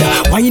bed.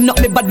 Wind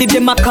up me body,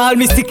 them a call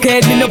me sick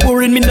head. Me no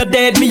boring, me no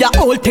dead, me a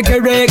old take a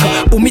reg.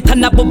 Boom it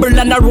and a bubble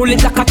and a roll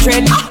it like a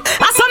trend.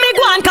 I saw me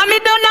go on, cause me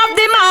don't have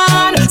the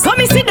man. So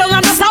me sit down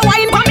and just a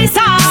wine for me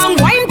song.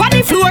 Wine for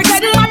the floor,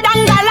 get mad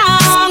and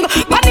galang.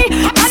 Bunny.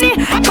 I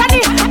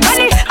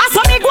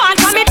saw me go on,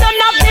 cause me don't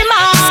have the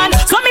man.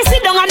 So me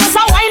sit down and just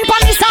a wine for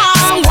me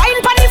song.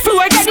 Wine for the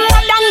floor, get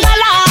mad and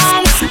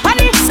galang.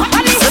 Bunny.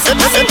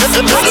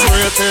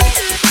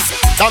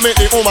 That make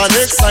the woman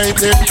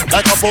excited.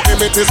 Like a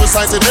poem it is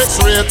recited,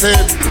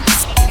 X-rated.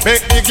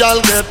 Make the girl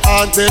get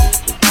haunted.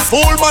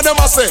 Fool man them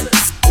a say,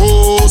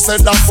 Who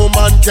said that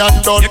woman can't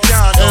done?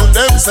 Tell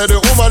them say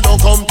the woman don't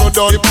come to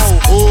done.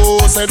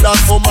 Who said that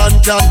woman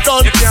can't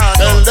done?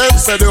 Tell them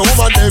say the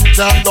woman them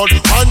can't done.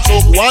 One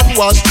choke, one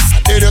wash,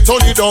 then you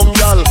turn it down,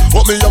 gal.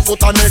 Put me your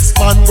foot and next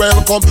man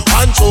welcome.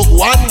 One choke,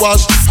 one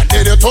wash,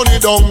 then you turn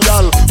it down,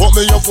 gal. Put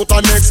me your foot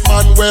and next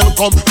man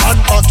welcome.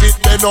 And back it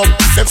then up.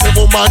 Them say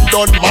woman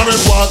done, man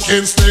and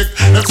walking stick.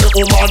 Them say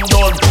woman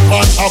done,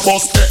 man a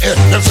bust the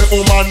them say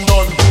woman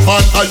done,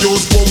 man a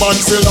use woman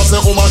still. I say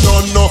woman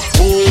done no.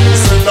 Who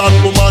said that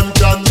woman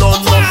can done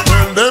no?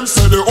 Tell them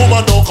say the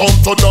woman don't come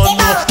to done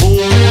no.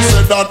 Who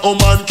said that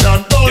woman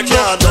can done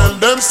no? Tell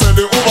them say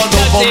the woman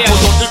don't come to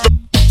done no.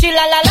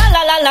 Chilla la la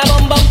la la la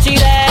bum bum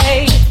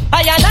chile.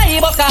 I and I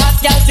book a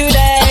hot girl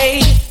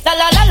today. La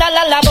la la la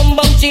la la bum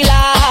bum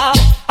chilla.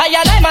 I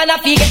and I man a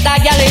fi get a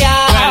girl ya.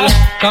 Well,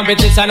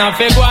 competition a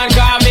fi go and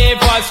call me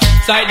first.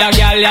 Side the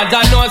girl ya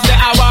don't know say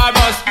a war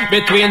bus.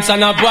 Between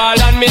Son of Paul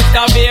and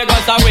Mr.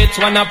 Vegas, a which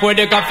one a pour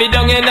the coffee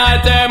down in her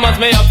thermos?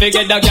 Me a fi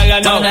get the girl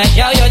ya now.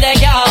 Yo, you the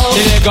girl.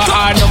 She leg a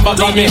hard number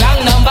for me.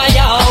 Wrong number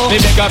yo.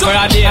 Me beg her for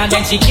a date. And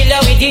then she kill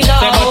her with it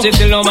now. Say but she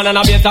still no man and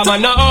a better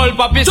man. No old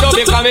papi so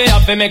because me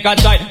have to make a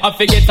try. Have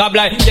to get a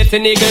blind, get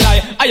an eagle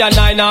eye. I and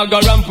I now go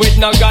ramp with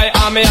no guy.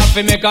 And me have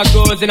to make a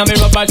cruise in a me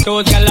rubber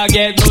shoes. Girl I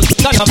get loose.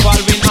 Son of Paul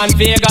win and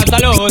Vegas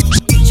a lose.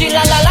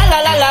 Chilla la la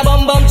la la la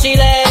bum bum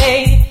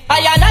chile. I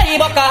and I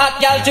book a hot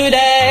girl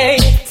today.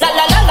 La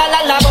la la la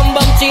la la bum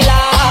bum chilla.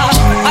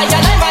 I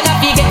and I wanna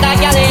be get a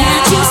girl ya.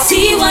 Can't you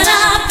see what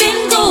I've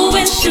been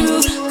going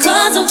through?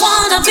 Cause I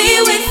wanna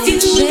be with you.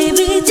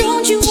 Baby,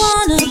 don't you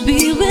wanna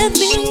be with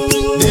me?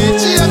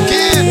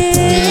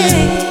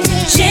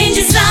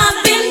 Changes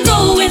I've been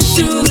going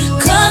through.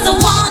 Cause I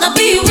wanna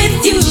be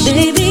with you.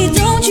 Baby,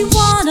 don't you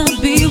wanna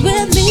be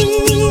with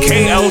me?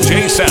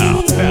 KLJ Sound.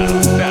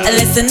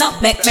 Listen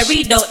up, make me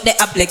read out the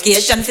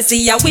application to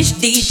see I wish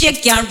DJ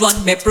can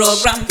run my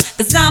program.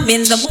 Cause I'm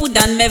in the mood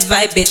and my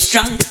vibe is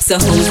strong. So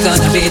who's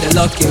gonna be the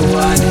lucky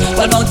one?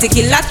 Well, Bounty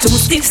Killer too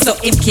stiff so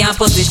him can't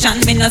position.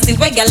 Me no see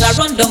where gyal a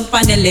run down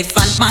pan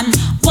elephant man.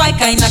 Why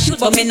kinda cute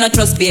but me no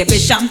trust baby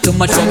sham. Too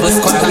much of us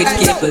come with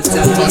cable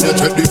time. Woman you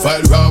check the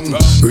file wrong.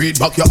 Read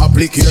back your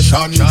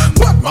application.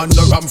 Batman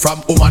the ram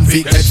from woman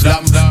feet head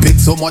slam. Pick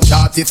so much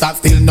artists and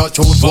still not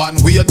choose one.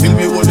 Wait till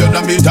me hold you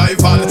and me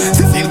dive on.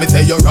 Still me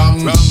say you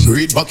wrong.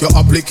 Read back your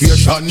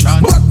application.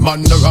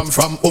 Batman the ram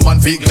from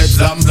woman feet head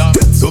slam.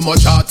 Pick so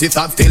much artists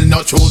and still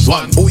not choose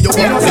one. Who you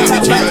want? Lady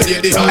G or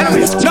Lady Han?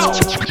 No,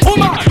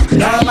 woman.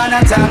 No man a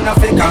time no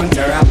fi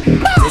counter up.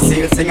 This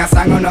he'll sing a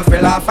song on no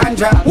fi laugh and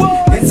drop.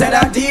 Instead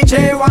of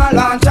DJ one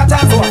launch at a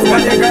phone.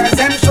 When the girls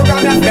them sugar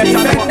me better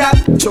defend that.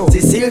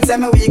 This he'll say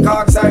me weak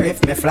ox or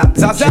if me flat.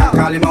 So she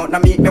call him out now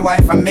meet me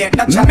wife and make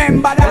the chat.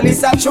 Remember that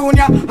Lisa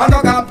Junior I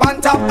go camp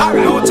on top.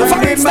 Alright,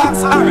 for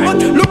instance, alright.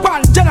 Look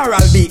on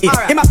General B.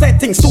 He must say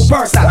things too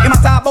personal. He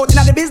must talk about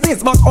in the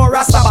business but or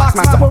Rasta box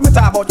man. Suppose me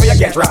talk about where you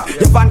get rap.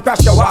 You fan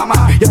crash your warmer.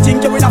 You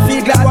think you in a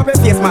feel glad what your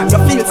face man.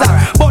 You feel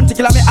sad. Bounty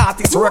Killer me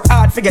artist work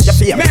hard to get your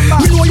fame.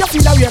 You know you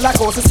feel that way like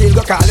how she still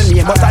go calling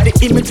me. But at the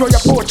image where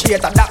you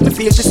portrait that me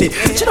feel she see.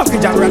 She don't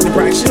fit General the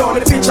price. She don't know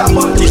the picture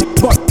Bounty.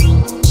 But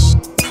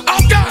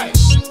okay,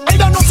 I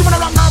don't know someone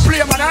around my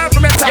play man. I have to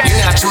make time.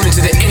 You're not tuning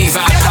to the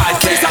Anyvibe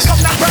podcast.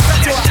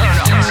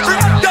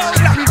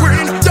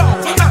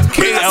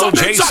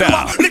 KLJ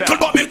Sound. Little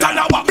but me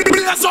talawa.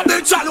 Bless up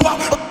the chalwa.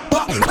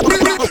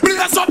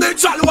 Bless up the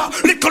chalwa.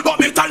 Little but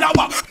me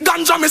talawa.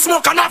 Ganja me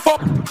smoke and I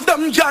fuck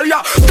them girl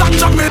ya.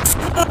 Ganja me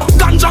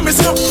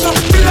smoke.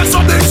 Bless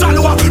up the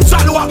chalwa.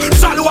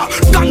 Chalwa.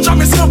 Ganja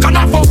me smoke and I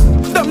fuck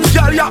them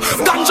girl ya.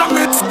 Ganja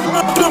me.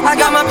 I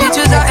got my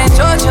peaches out in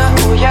Georgia.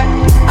 Oh yeah.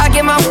 I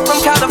get my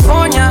from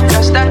California.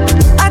 Just that.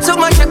 I took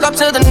my chick up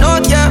to the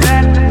north, yeah.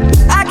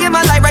 I get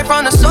my light right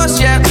from the source,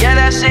 yeah. Yeah,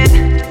 that's it.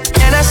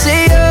 And I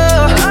see you,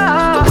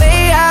 the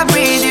way I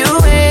breathe you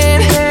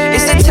in,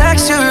 it's the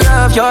texture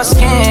of your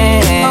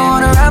skin. I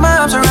wanna wrap my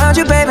arms around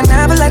you, baby,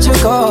 never let you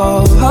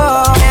go.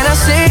 And I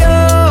see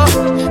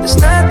you, there's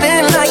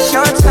nothing like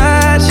your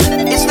touch.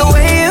 It's the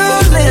way you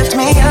lift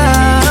me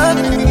up,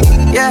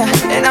 yeah.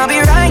 And I'll be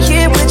right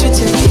here with you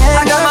till the end.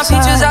 I got my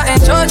peaches out in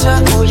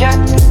Georgia, oh yeah.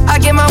 I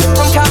get my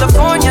from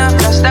California,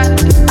 that's that.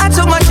 I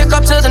took my chick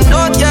up to the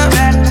north, yeah.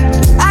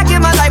 I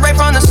get my light right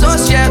from the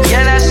source, yeah.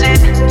 Yeah, that's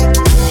it.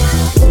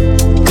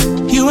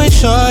 You ain't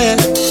sure yet,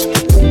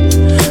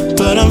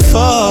 but I'm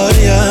for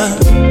ya.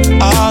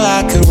 All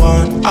I could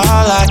want,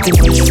 all I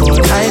could wish for.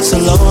 Nights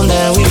alone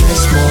that we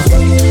miss more,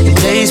 and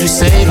days we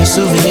save in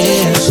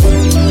souvenirs.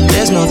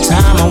 There's no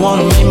time, I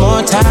wanna make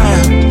more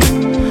time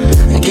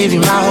and give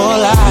you my whole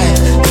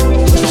life.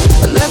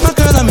 I left my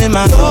girl, I'm in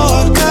my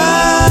Yorker.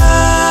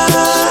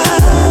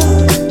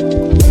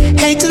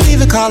 Hate to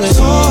leave it, call it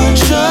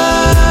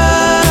torture.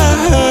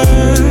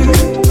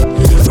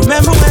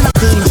 Remember when I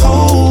couldn't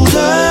hold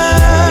her?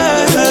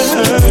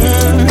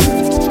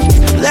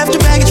 Left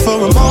your baggage for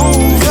a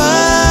mover.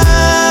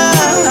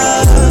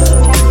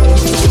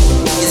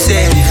 You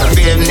said if I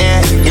brave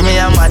near, give me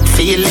a mad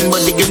feeling,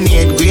 but they give me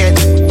a great.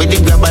 With the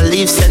grab a lead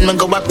leave, send me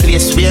go a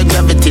place where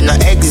gravity no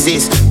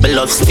exist. But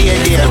love stay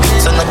there.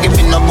 So no give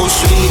me no bush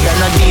weed and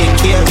no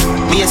daycare.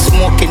 Be a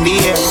smoke in the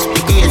air.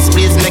 The grace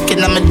blaze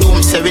making on my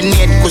dome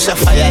serenade. Push a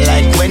fire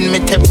like when me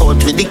tap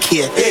out with the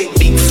care.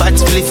 Big fat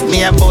split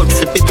me about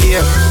 50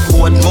 pair.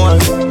 Board more.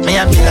 Me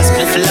a bill a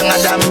split longer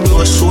than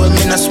bro. Show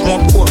me no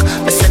smoke coke.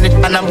 I send it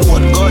on a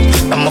board God.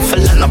 I'm a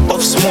fella and a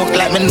puff smoke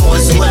like me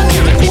nose well.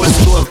 Near the cold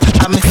stove.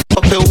 I'm a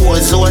up a war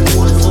zone.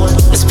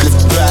 I split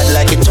broad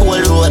like a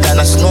toll road and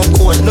a snow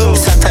cone.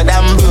 It's hotter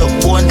than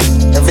broke bone.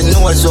 Every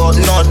nose out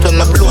north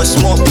when I blow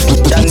smoke.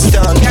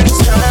 Johnstown.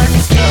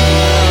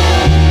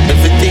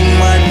 Everything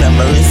mad,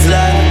 memories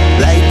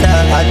lighter,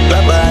 hot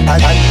grabber,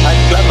 hot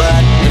grabber.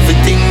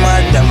 Everything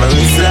mad,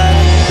 memories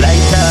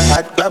lighter,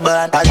 hot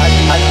grabber,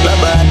 hot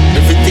grabber.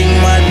 Everything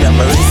mad,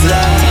 memories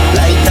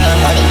lighter,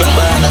 hot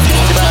grabber, hot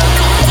grabber.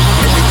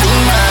 Everything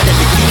mad,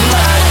 everything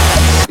mad,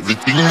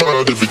 everything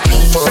mad,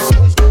 everything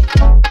mad.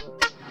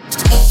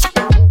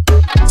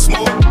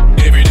 Smoke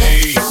every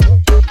day.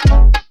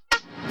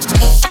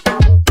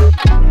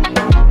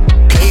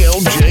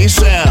 KLJ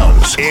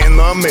Sounds in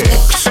the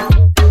mix.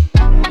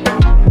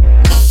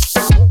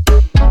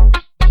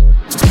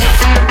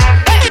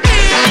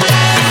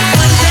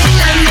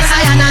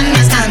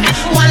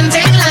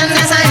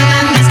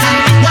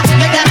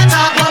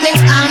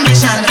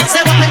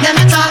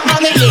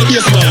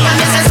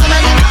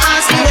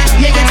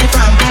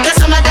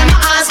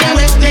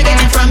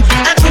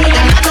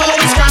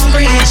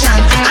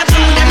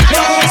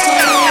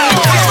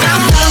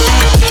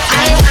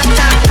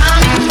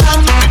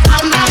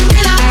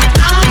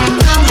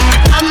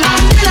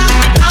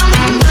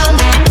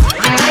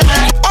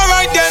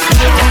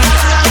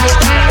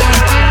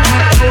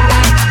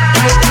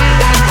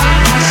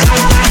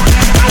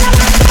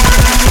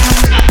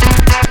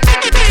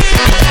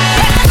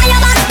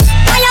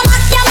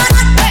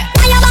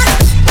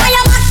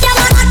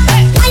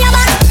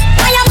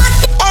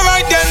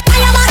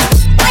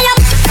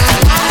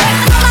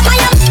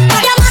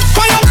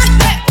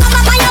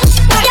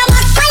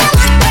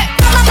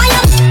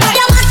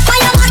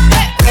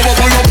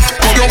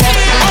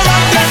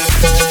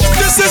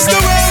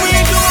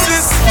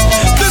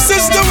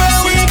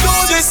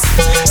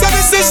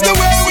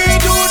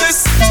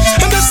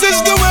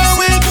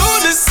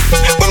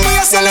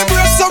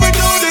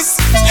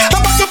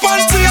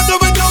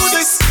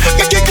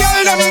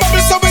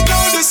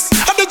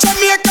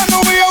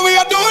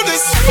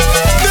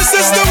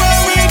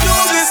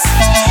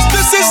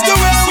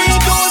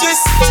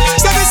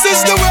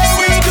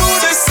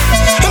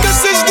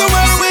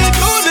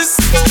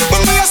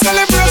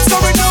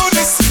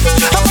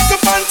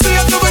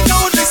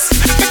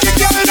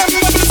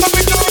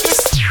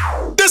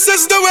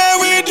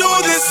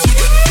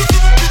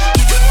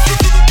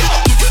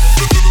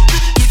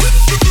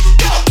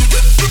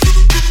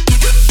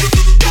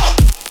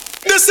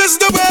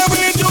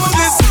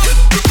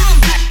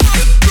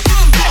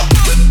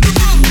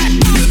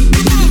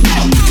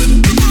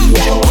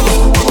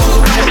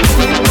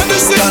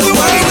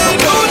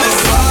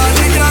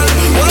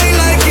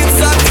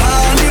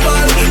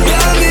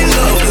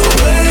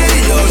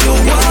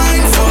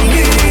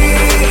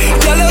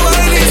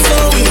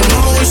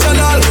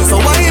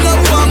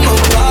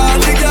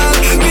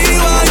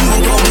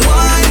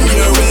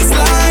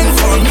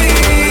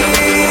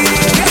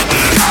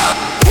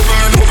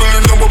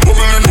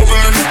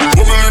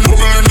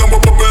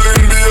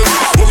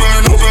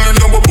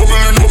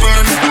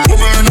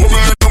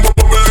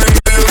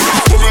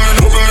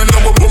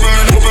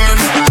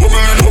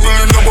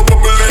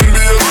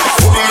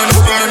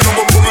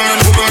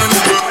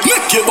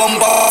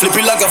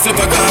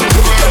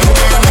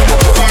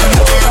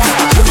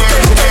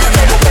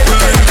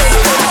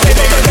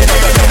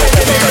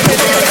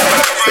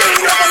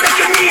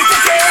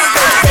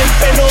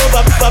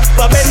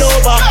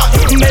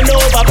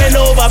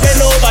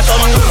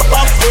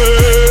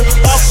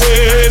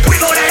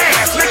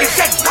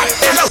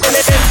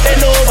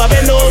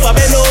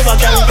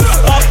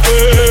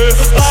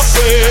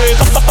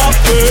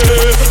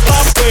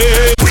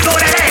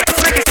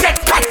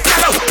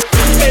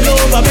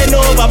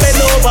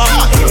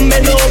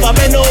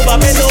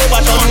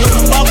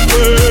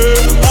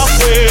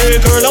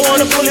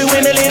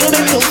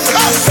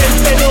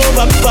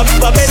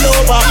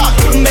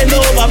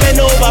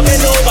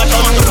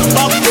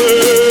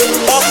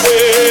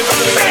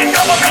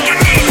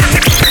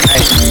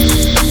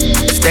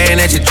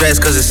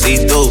 Cause it's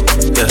see-through,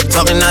 yeah.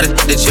 Talking all the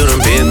that you done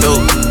been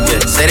through,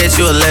 yeah. Say that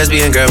you a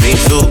lesbian, girl, me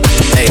too.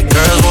 Hey,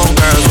 girls want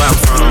girls where I'm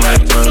from.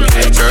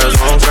 Hey, girls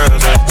want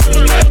girls.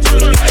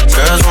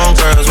 Girls want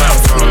girls where I'm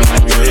from.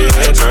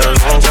 Yeah, girls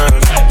want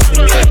girls.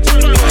 Yeah,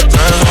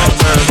 girls want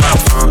girls where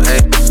I'm from.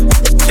 Hey,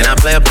 can I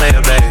play a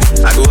player, baby?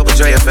 I grew up with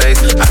Dre face.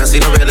 I can see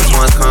the realest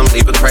ones come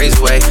leave a crazy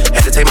way.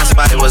 Had to take my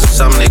spot, it wasn't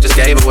something they just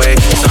gave away.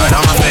 Sorry,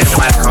 all my fans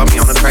might have called me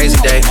on a crazy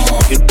day.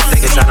 You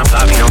think it's trying to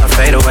block me on a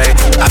fadeaway.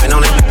 I've been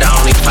on it, but I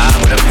only five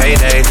with a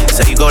payday.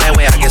 Say you go that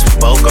way, I guess we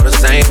both go the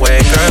same way.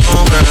 Girls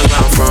on girls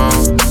where I'm from.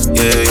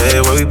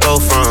 Yeah, where we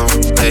both from.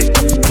 Hey,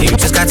 you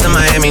just got to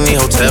Miami,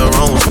 need hotel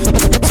rooms.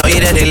 Told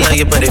you that they love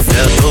it, but it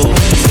fell through.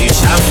 So you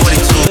shot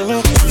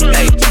 42.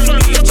 Hey,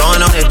 you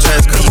throwing on that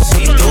dress cause you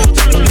see through.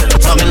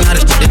 Talking all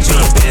the shit that you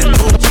done been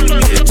through.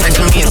 Yeah,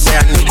 texting me and say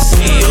I need to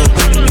see you.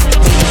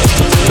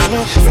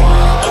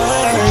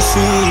 I see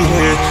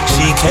her,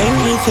 she came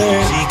with her.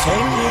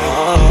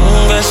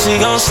 But she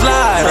gon'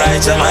 slide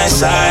right to my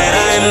side.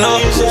 I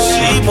know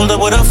she pulled up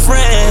with her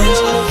friends.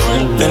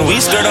 Then we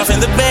skirt off in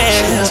the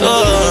Benz.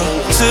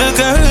 Took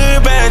her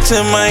back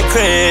to my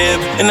crib,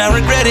 and I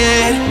regret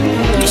it.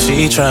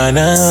 She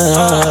tryna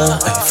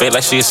feel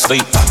like she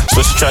asleep,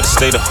 so she tried to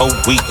stay the whole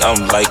week.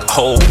 I'm like,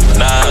 oh,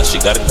 nah, she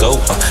gotta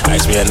go.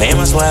 Ask me her name,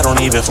 I swear I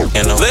don't even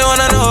fucking know. They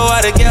wanna know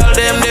why the girl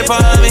them dip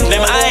on me.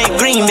 Them I ain't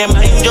green, them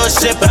I ain't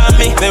just ship on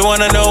me. They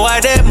wanna know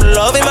why them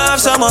love him off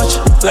so much.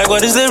 Like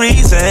what is the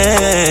reason?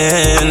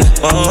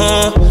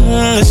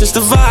 It's just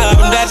the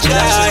vibe that you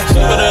like.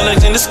 Put her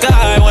legs in the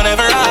sky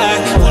whenever I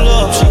pull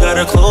up. She got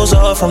her clothes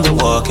off from the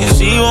walk, and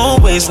she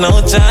won't waste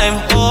no time.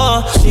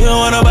 She don't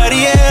want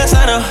nobody else,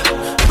 I know.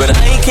 But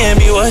I can't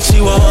be what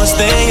she wants.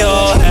 They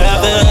all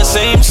have the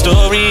same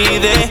story.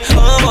 They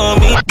all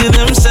want me to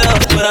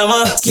themselves, but I'm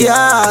a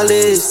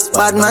careless,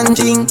 bad man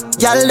thing.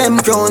 Y'all them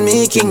crown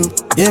me king.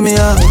 Yeah, me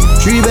have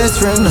 3 best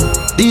friends.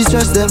 These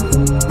trust them.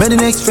 When the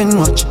next friend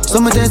watch,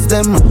 some test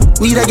them.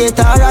 We da get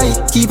alright.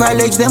 Keep our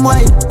legs them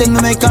wide. Then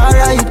we make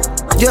alright.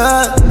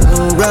 Yeah,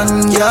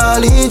 run y'all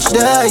each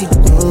day.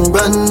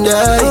 Run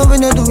day. Oh,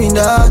 when you're doing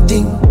that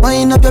thing,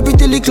 wind up your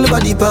pretty little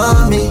body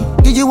for me.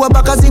 Give you a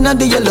back as in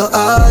the yellow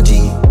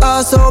RG.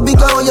 Also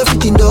because you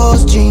fit in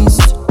those jeans.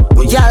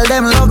 But y'all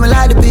them love me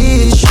like the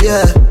beach,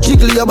 yeah.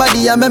 Jiggle your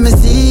body and make me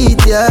see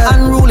it, yeah.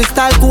 Unruly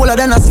style cooler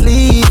than a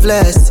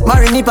sleeveless.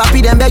 Marini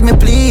papi then beg me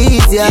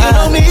please, yeah. You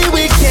know me,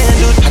 we can't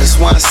do. I just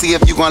wanna see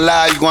if you gon'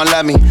 lie, you gon'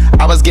 love me.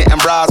 I was getting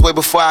bras way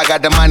before I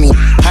got the money.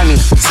 Honey,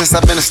 since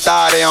I've been a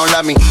star, they don't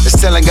love me. The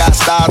ceiling got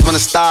stars when the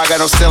star got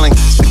no ceiling.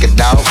 Stick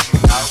it out,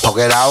 poke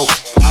it out.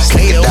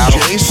 Stick it out,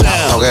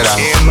 poke it out.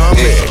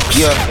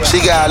 Yeah, she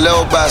got a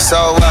little butt,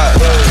 so what?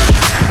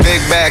 Big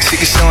bag, she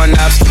can show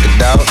enough. Stick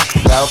it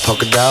out,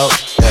 poke it out.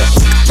 Yeah,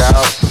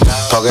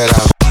 poke it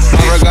out.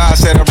 In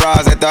regards to the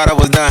bras, they thought I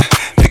was done.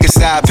 Pick a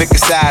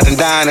side, and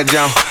dying to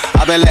jump.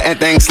 I've been letting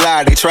things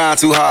slide, they trying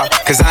too hard.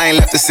 Cause I ain't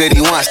left the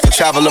city once to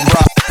travel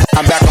abroad.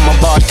 I'm back on my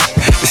bar.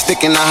 The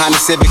stick in the Honda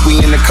Civic, we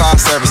in the car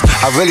service.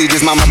 I really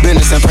just mind my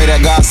business and pray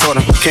that God sort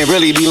them. Can't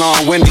really be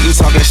long-winded, you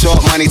talking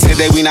short money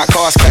today, we not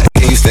cost cut.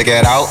 Can you stick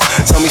it out?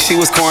 Told me she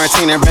was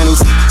quarantining, brand new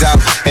out.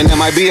 And there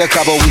might be a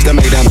couple weeks to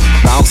make them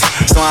bounce.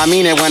 So I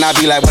mean it when I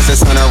be like, what's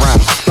this turn around?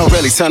 No,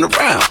 really, turn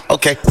around.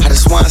 Okay, I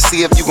just wanna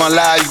see if you gon'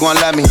 lie, you gon'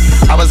 love me.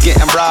 I was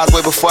getting bras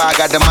way before I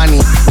got the money.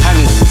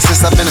 Honey,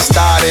 since I've been a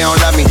star, they don't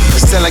love me.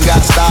 The ceiling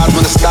got stars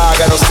when the star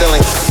got no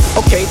ceiling.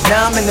 Okay,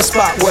 now I'm in the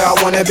spot where I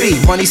wanna be.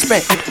 Money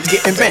spent,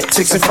 getting bent,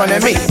 chicks in front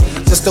of me.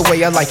 Just the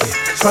way I like it.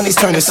 Funny's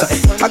turning something.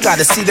 I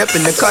got a seat up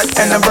in the cut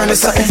and I'm burning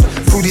something.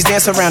 Fruities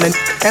dance around and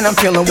I'm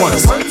feeling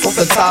ones. Off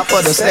the top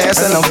of the stairs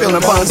and I'm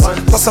feeling buns.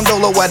 Plus I'm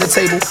dolo at the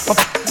table. I'm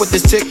with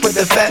this chick with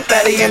the fat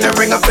fatty and the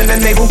ring up in the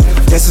navel.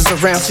 Dances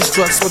around, she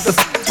struts with the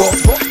ball.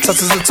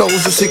 Touches the toes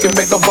so she can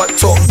make her butt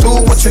talk.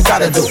 Do what you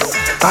gotta do.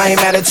 I ain't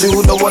mad at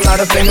you, though a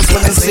lot of famous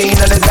women seen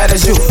none as bad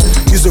as you.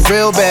 You's a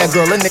real bad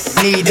girl and they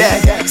need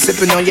that.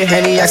 Sipping on your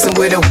Henny, asking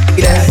where the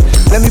weed at.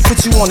 Let me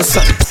put you on to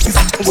something. You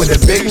f***ing with a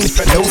big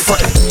no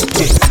front.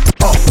 Yeah,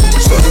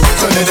 so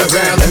turn it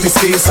around, let me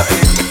see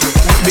something.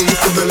 Be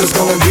for real, it's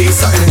gonna be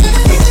something.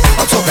 Yeah,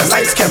 I'm talking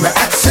lights, camera,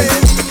 action.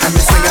 And me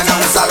singing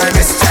on solid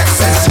Miss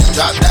Jackson.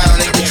 Drop down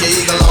and get your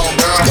eagle on,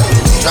 girl.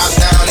 Drop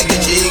down and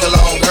get your eagle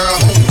on, girl.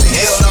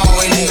 Hell no,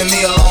 ain't leaving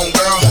me alone,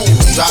 girl.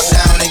 Drop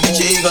down and get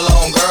your eagle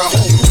on, girl.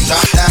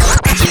 Drop down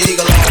and get your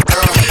eagle on,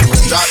 girl.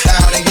 Drop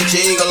down and get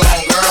your eagle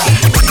on, girl.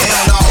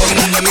 Hell no, ain't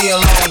leaving me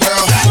alone,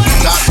 girl.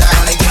 Drop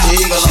down and get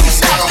your eagle on,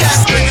 girl.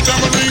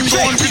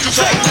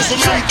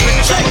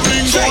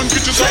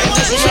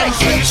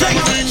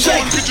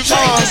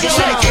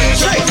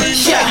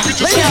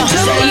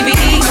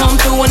 EVE come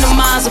through in the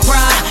minds of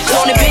pride.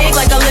 Throwing it big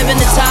like I live in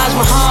the Taj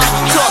Mahal.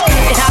 Talk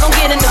and I don't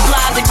get into blah.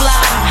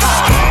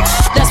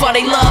 That's why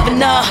they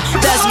loving her.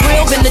 That's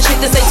real, been the chick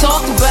that they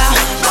talk about.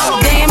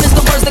 Damn, it's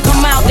the words that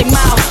come out they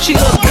mouth. She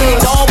look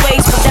good,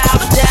 always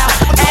without a doubt.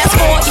 Ask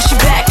for it, she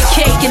back and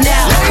caking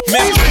out.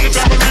 Man,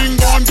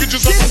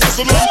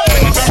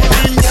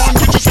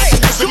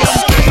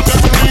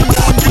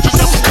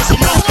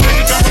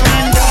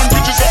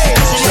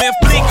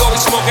 Blink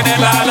always smoking that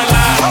la la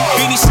la.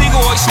 Beanie Siegel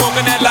always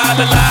smoking that la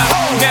la la.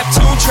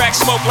 Neptune track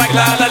smoke like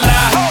la la la.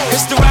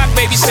 It's the rock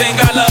baby sing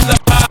I love the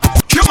pop.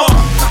 Come on,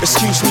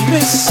 excuse me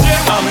miss.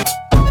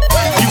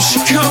 You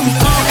should come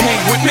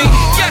hang with me.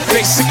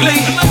 Basically,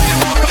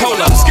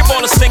 hold up, skip all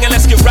the singing,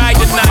 let's get right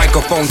tonight. Mic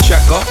up Telephone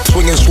checker,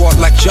 swinging sword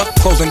lecture,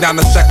 closing down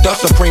the sector,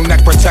 supreme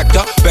neck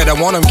protector. Better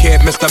want him, kid,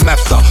 Mr.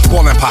 Mepsa.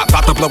 Ballin' pop,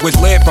 about to blow his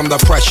lid from the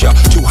pressure.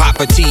 Too hot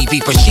for TV,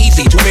 for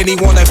cheesy. Too many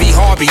wanna be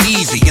hard, be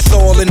easy. It's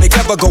all in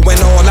together,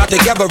 going all out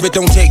together. It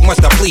don't take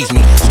much to please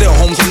me. Still,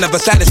 homes are never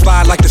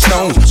satisfied like the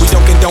Stones. We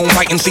don't condone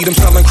fighting, see them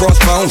selling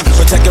crossbones.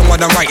 Protecting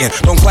what I'm writing,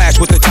 don't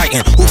clash with the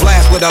Titan who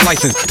blast with a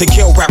license to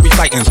kill rap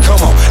recitants.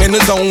 Come on, in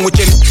the zone with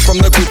your from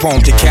the group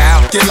home to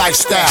Cal. Your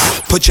lifestyle.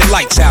 Put your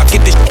lights out,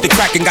 get this shit to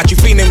crackin', got you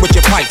feeling with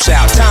your pipes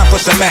out. Time for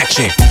some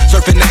action.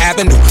 Surfing the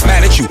avenue,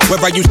 mad at you. Where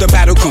I used to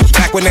battle cruise,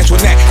 back when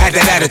Antoinette had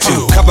that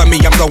attitude. Cover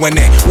me, I'm going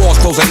in. Walls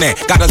closing in,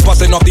 got us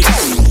busting off these.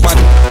 But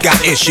got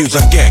issues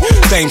again.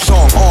 Same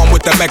song, armed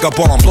with the mega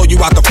bomb. Blow you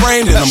out the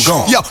frame, then I'm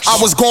gone. Yo, I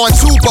was going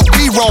too, but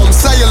we roam.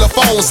 Cellular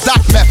phones, doc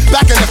meth,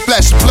 back in the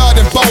flesh,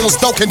 blood and bones,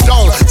 don't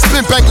condone.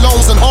 Spin bank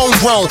loans and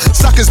homegrown.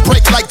 Suckers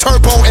break like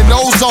turbo and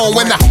ozone.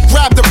 When I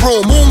grab the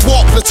broom,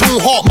 moonwalk, platoon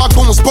hawk, my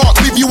goons bark,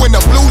 leave you in the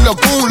blue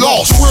lagoon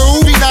lost.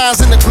 True, B9's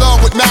in the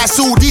club with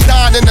Masood,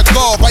 D9 in the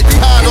glove, right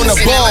behind on the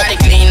ball.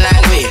 Clean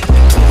like we.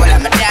 Well,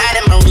 I'm a dad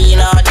and marine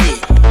all day.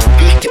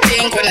 Make you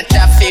think when I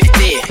drop 50.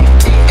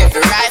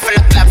 Every rifle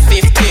I clap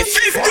 50.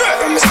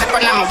 From a step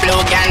on I'm a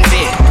blue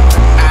Ganzi.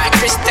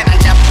 Christian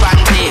and drop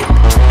one day.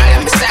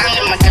 I'm a song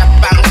in my drop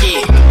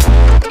banky.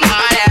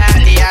 Mother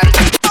and the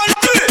auntie.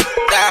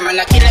 Damn,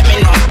 and I kill me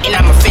now in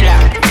a filler.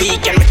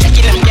 Weekend, me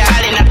checking them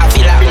y'all in a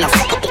villa. In a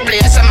fuck up the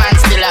place, a man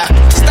still a.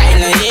 Style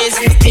no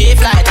easy,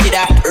 teeth like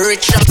Tida.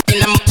 Rich up in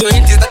them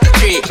 20s, that's the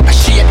tree. I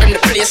shake on the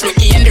place, me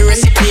gain the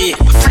recipe.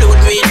 Float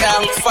way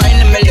down, find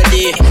the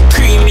melody.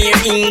 Creamy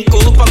ink,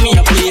 over me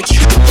a bleach.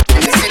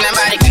 And I see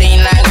nobody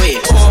clean like we.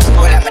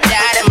 Well, I'm a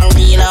dad and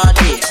marine all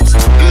day.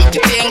 Make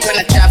you think when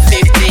I drop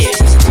 50.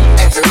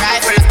 Every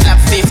rifle I clap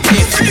 50.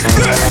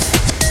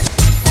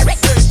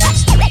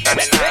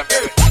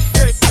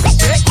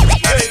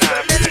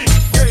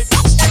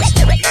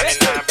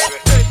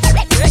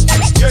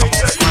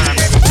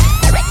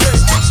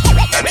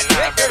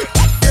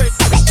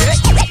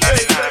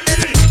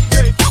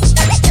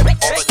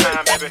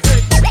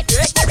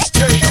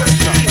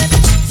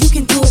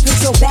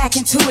 Back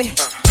into it.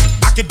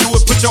 I can do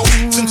it, put your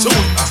into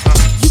it.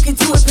 You can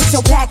do it, put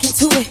your back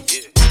into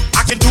it.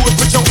 I can do it,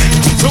 put your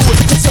into it.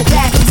 Put your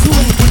back into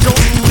it. Put your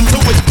into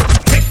it.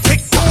 Tick,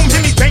 tick, boom,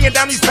 hit me banging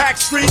down these back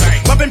streets.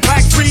 Loving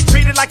Black Street,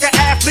 treated like an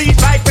athlete.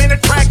 Life ain't a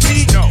track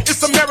meet.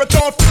 It's a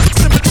marathon,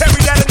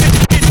 cemetery that a nigga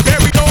get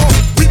buried on.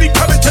 We be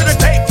coming to the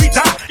day we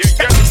die.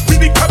 We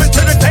be coming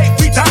to the day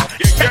we die.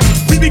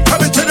 We be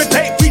coming to the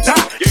day we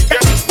die.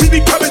 We be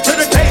coming to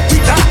the day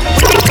we die.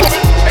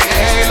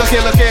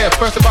 Hey, look here.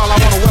 First of all, I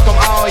want to welcome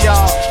all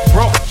y'all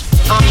broke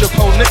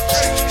entrepreneurs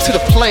to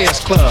the Players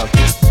Club.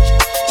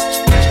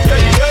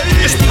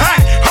 It's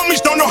packed.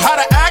 Homies don't know how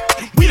to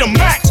act. We the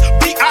max.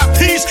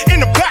 VIPs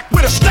in the back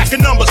with a stack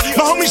of numbers.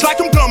 My homies like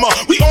them dumber.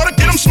 We oughta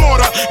get them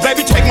smarter.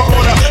 Baby, take my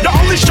order. The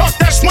only shark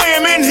that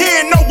swam in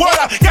here, no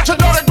water. Got your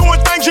daughter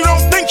doing things you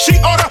don't think she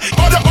oughta.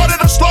 Order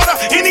to slaughter.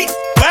 Any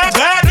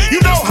bad.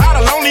 You know how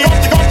to lonely off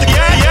the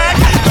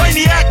yak.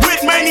 Maniac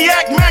with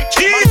maniac Mac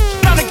kid.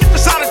 Down to get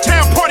this out of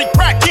town party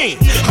crack in.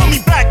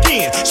 Homie back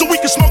in so we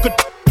can smoke a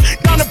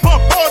down and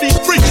bump all these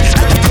freaks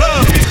at the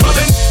club.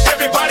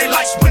 Everybody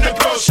likes when the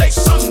girl shakes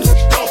something.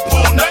 Don't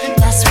pull nothing.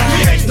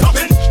 We ain't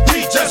dumping.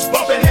 We just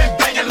bumping and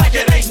banging like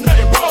it ain't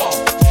nothing wrong.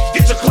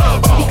 Get your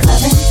club on.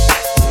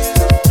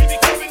 We be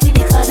clubbing.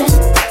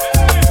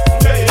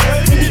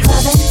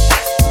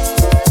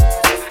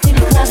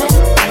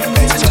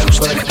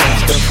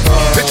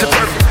 Picture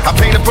perfect. I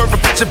paint a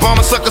perfect picture.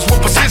 Bombing suckers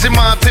with precision.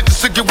 My intentions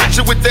to get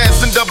richer with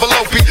dance and double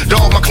OP.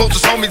 Dog, my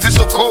closest homies, it's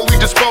so cold. We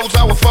dispose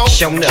our foes.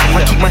 Showing up,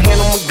 I keep my hand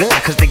on my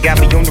gun, cause they got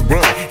me on the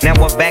run. Now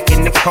I'm back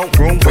in the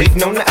courtroom,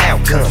 waiting on the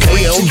outcome.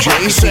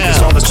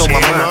 It's all that's on my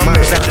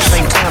mind. At the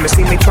same time, it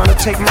seems they trying to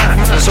take mine.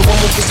 So I'm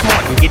gonna get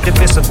smart and get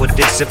defensive with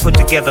this and put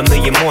together a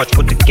million march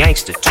with the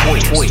gangster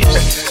twist.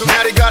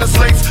 Now they got us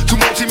laced. Two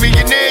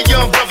multi-millionaire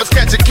young brothers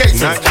catching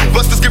cases.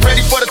 Busters get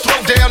ready for the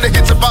throwdown. The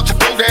hits about to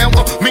go down.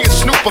 Me and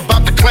Snoop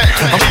about to clap.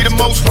 I need the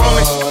most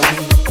rolling.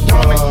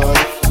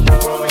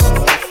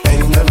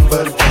 Ain't nothing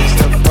but a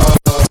gangsta party.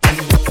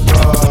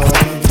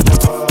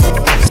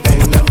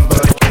 Ain't nothing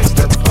but a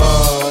gangsta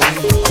party.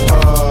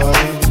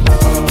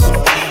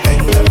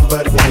 Ain't nothing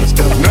but a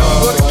gangsta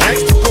party.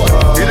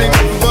 It ain't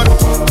nothing but a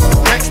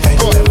gangsta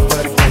party.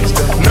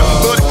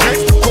 Nothing but a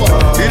gangsta party.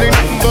 It ain't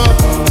nothing but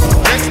a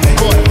gangsta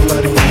party.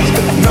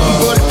 Nothing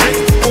but a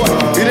gangsta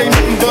party. It ain't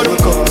nothing but a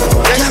gangsta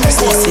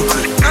party.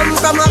 I'm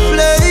from a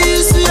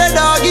place where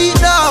dog eat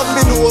dog.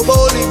 Me know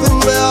about living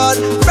bad.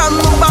 From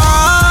the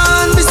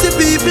barn, me see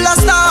people are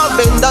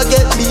starving. They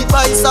get beat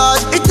by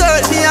sword. It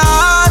hurt me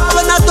hard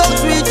when I don't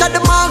reach at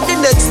the mark. The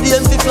next day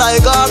me fly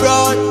go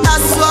abroad.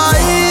 That's why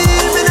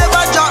me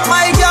never drop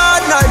my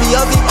guard. Nor be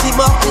a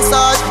victim of the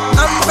sword.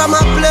 I'm from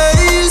a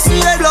place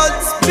where blood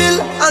spill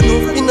and no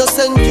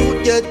innocent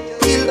youth get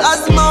killed.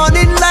 As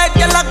morning like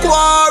yellow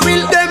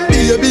quarrel. Them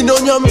baby no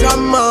yum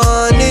from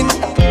morning.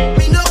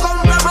 Me no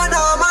come from a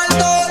normal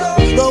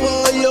town. No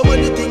why you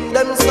want to think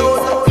them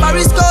sound.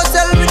 Paris go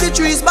sell with the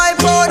trees by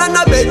pound and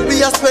a bed we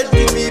we are spread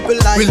the people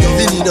like we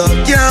living in a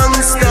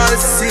gangster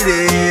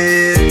city.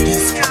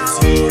 This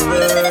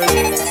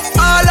world.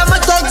 All of my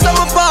thugs and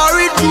my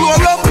party grow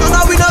up,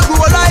 and we not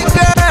grow like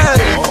them.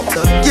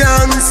 The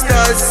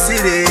gangster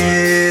city.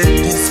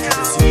 This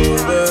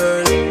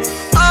world.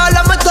 All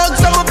of my thugs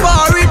and my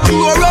party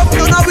grow up,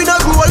 and we not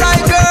grow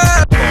like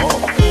them.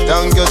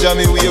 Thank you,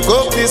 Jamie, wake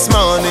up this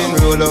morning.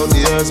 Roll out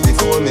the earth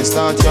before me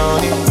start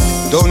yawning.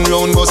 Done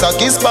round, boss a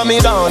kiss for me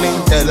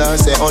darling. Tell her,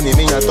 say, honey,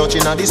 me a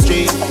touching on the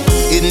street.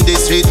 In the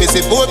street, me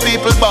see poor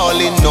people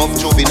balling. Enough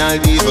juvenile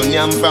people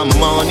yam from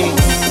money.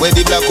 Where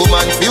the black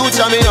woman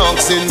future me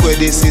oxen. Where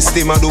the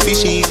system a do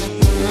fishy.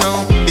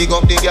 No, big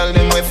up the girl,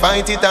 them we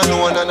fight it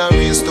alone. And a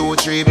race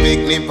 2-3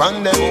 picnic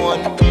on them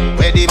one.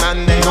 Where the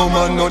man, they no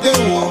man know they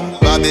home.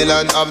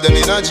 Babylon have them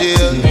in a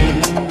jail.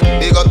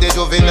 Big up the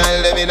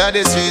juvenile, them in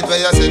the street.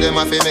 Where you see them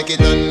have to make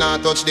it and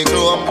not touch the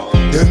chrome.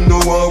 Them know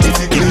how we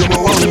fi claim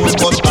our own.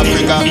 But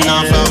Africa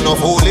now found no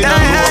hole in a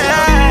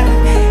road.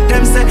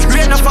 Them say,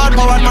 rain no fall,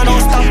 but one man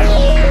don't stop.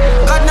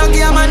 God no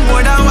give a man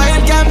more than what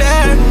it can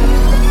bear.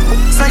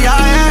 So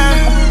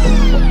yeah,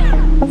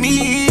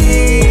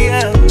 me,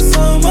 yeah.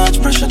 So much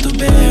pressure to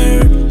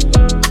bear.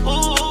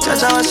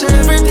 Judge, I watch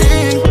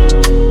everything.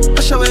 I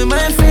show in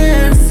my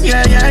fears.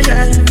 Yeah, yeah,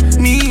 yeah.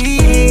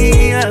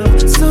 Me, yeah.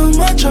 So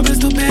much troubles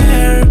to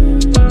bear.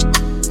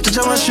 Judge,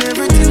 I watch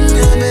everything.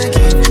 Yeah, make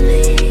it.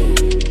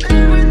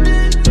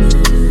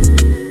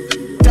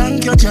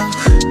 Thank you, Jah.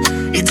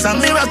 It's a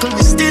miracle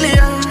we still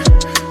here.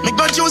 Me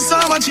got you so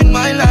much in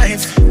my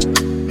life.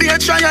 Be a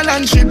trial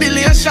and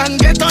tribulation.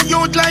 Get on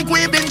youth like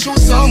we've been through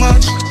so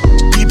much.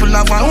 People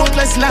have a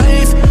hopeless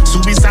life.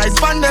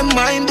 Suicide's on them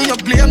mind, do you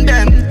blame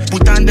them?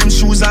 Put on them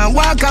shoes and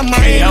walk a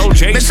mile.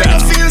 They say you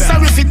feel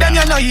sorry for them,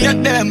 you know you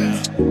hate them.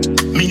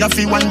 Me have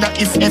to wonder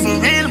if ever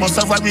real. Must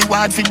have a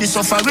reward for the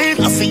suffering.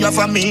 I feel have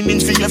a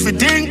meaning for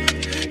everything.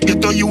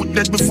 Get a youth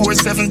dead before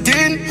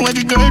 17. Where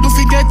the girl do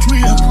forget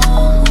real.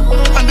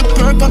 And the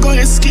purple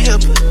gonna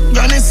escape.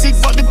 Gonna sick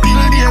but the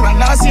pill there. And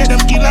last year them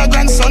kill her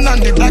grandson.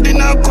 And the body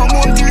now come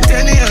home till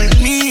 10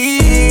 years.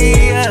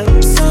 Me, yeah.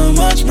 So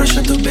much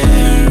pressure to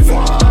bear.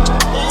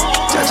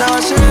 Judge, I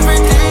watch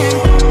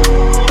everything.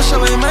 I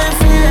show in my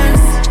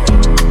fears.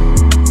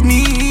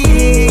 Me,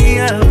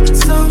 yeah.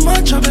 So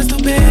much troubles to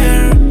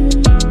bear.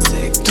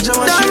 Judge, I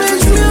watch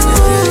everything.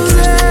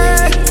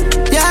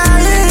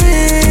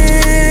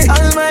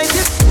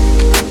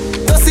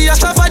 I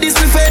shop for this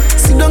buffet.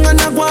 Sit down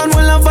and have one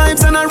while I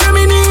vibes and I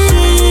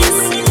reminisce.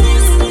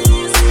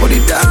 But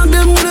the dog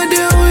them wanna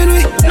deal with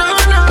me. No,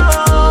 no.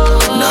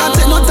 Nah,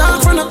 take no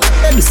time from no.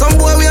 Some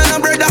boy we are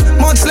no brother,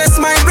 much less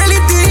my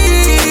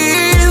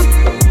relative.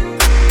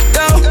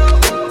 Yo,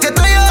 get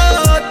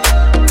tired.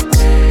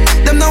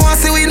 Them now want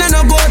see we no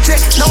go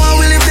check. Now I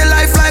will live the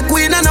life like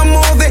we no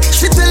movie.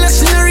 She tell us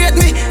she rate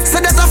me,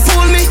 so that I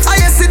fool me.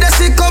 I see that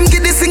she come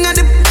get this thing at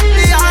the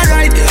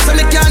alright. So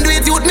me can't do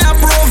it, youth me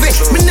approve it.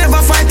 Me never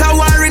fight a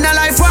war in a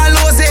life or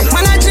lose it.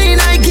 Man a G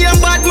I game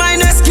bad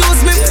mind, excuse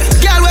me.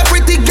 Girl we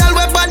pretty, girl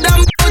we bad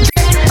damn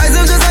I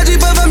am just a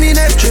jeep over me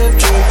neck.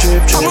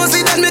 I must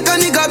see that make a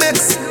nigga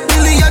vex.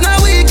 Million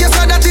a week, yes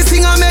so that this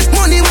thing I make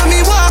money when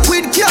me walk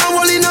with can't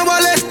hold in a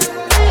wallet.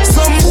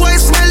 Some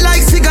boys smell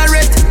like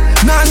cigarette.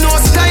 Nah no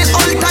style,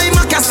 all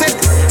time a cassette.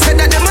 Said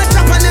that them a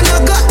chop and them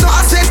no got no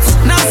asset.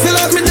 Now fill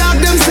out me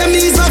dog, them say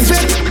me is a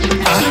vet.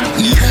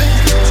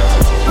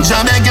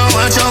 Jah beg you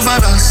watch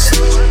over us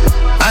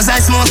as I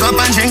smoke up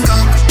and drink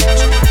up.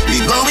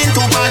 We going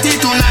to party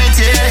tonight,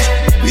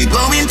 yeah. We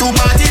going to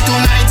party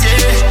tonight,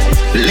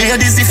 yeah.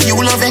 Ladies, if you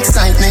love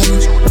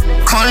excitement,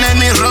 come let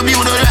me rub you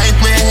the right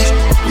way.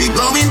 We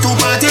going to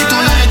party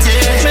tonight,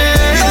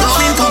 yeah. We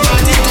going to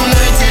party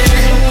tonight,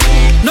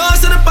 yeah. No,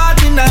 so the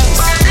party night.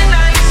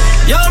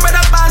 Yo,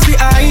 better pass the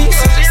ice.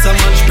 So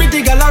much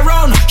pretty girl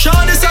around. Show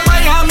this a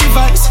Miami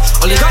vibes.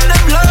 Only got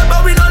them love,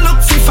 but we don't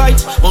look for fight.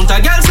 Want a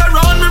girls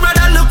around, me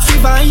rather look for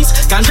vibes.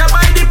 Can't drop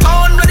by the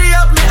pound, ready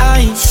up me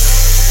eyes.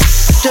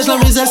 Just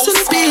love is us in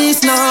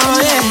peace now,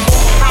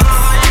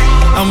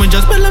 yeah. And we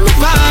just building my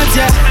vibes,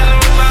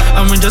 yeah.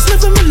 And we just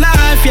living my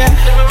life,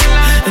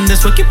 yeah. And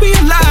that's what keep me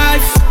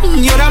alive.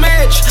 You're the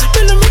match,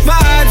 building my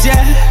vibes,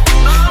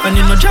 yeah. And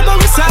you know job on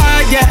my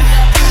side, yeah.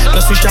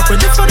 Plus we shop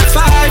with it for the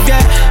 5,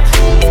 yeah.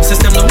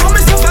 System no want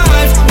me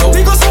survive, but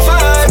we gon'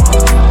 survive.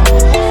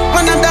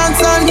 When I dance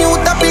on new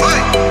topic,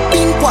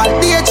 pink wall,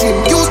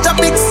 daydream, use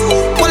topics.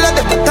 All of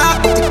them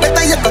talk, but it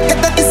better you go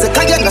get that this a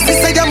kaya. Now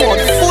say I'm on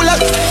full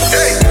of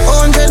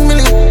 100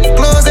 million,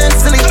 clothes and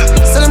silly.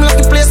 Sell them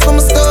like the place from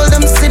a stole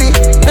them city.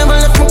 Never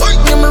left me,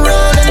 never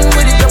rolling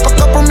with it. Drop a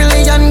couple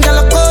million, girl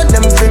I call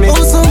them for me.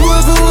 Oh, some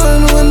boys who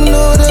want when me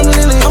know them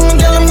lily. I'm a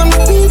girl, I'm gonna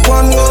keep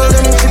one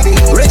golden chippy.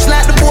 Rich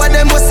like the boy,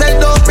 them was sell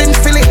dope in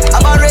Philly.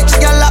 I'm a rich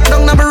girl, locked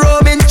down, I'm a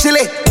robe in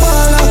Chile.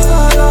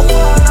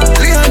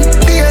 Leon,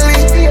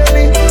 daily.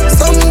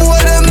 Some boy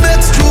them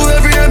vex through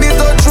every day, me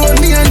touch road.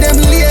 Me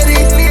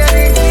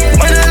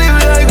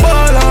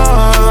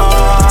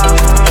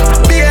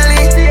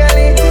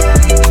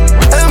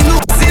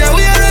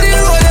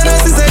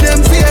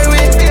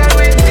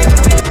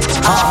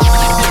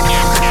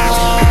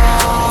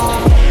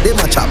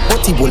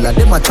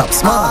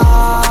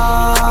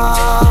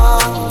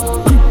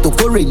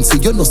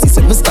You know, see,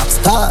 say me stop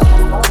start.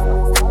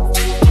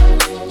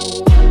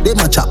 They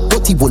ma chop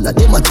butty bola,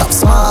 they ma chop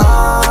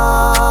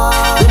small.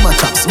 They ma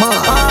chop small.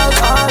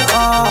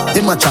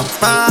 They ma chop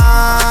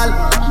small.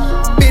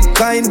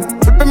 Bitcoin,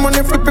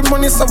 flipping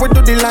money, so we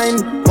do the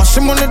line.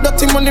 Washing money,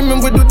 dirty money,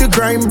 man, we do the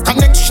grime.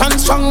 Connection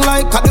strong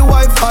like the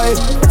Wi-Fi.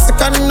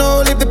 Mexican,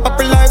 no, live the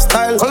poppy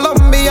lifestyle.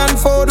 Colombian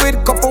food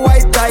with couple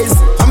white ties.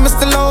 I'm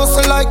still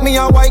also like me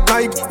a white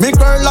knight. Me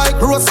girl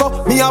like Rosa,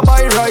 me a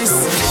buy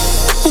rice.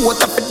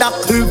 What up with that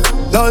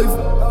life?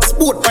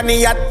 Sport on the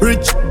yacht,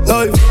 rich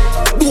life.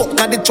 Walk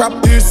na the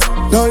trap, this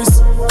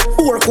nice.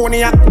 Work on the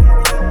yacht.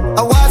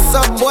 I want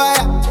some boy,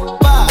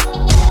 pa.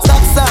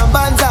 Saxon,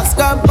 Banza,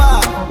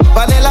 Scampa.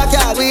 Vanilla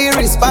cat, we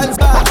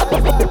responsible.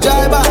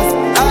 Drivers,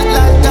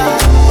 Atlanta.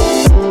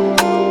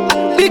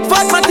 Big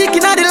fat man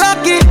taking out the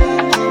lucky.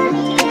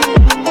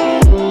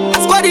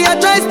 Squaddy, I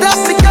try stop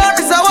the car,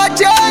 is I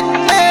watch it.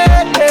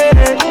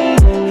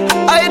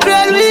 I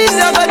drill weed,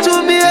 never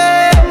to me.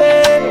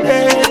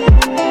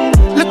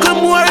 Little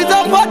more is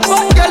a fat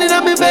girl in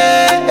me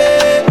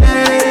bed.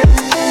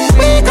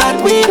 We got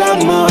weed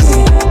and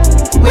money.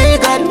 We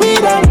got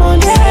weed and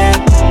money.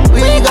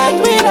 We got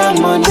weed and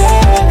money.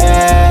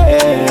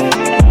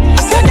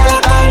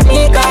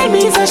 Call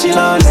me, say she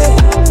lonely.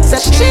 Say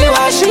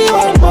she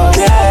want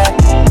money.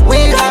 We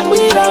got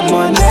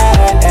money.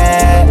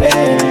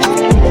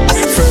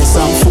 First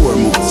and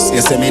foremost,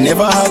 you say me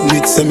never had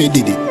it, say me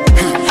did it.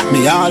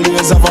 Me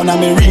always have one of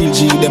me real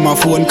G. Them a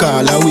phone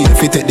call away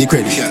if you take the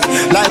credit.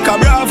 Like a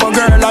bravo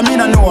girl, I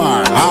mean I know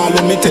her. All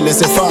when me tell you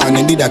say fan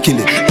and did I kill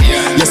it.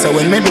 Yes, so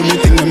when me do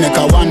me thing, me make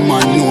a one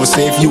man know.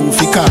 Say if you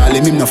fi call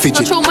him no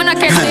fidget. True, man, I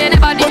can't say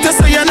anybody. But you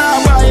say you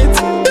not buy it.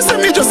 You say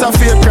me just a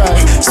fake cry.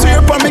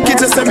 Swear upon me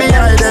kids, you say me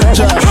hide them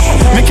job.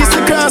 Me kiss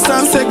the cross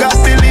and say God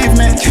believe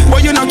me.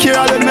 But you no care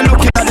all when me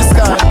looking at the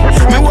sky.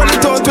 Me hold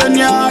it out when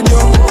you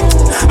argue.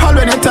 All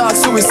when you talk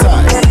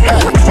suicide.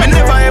 Hey, me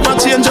never ever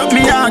change up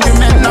me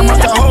argument. No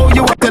matter how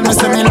you tell me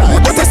say me lie.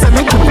 But you say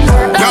me cool.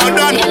 You're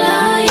done. You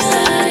lie.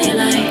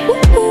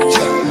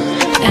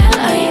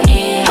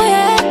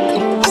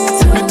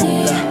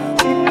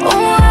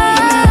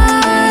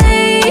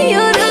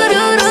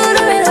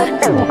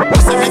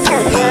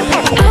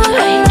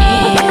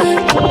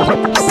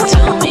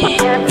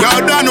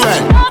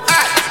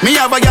 Me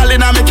have a gal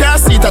in a me car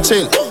seat a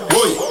chill.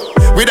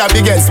 With a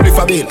big ass spliff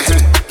a bill.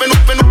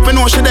 We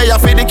know she there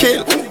for the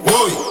kill.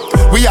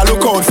 We a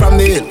look out from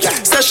the hill.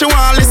 Say she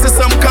want listen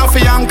some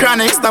coffee and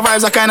chronics. The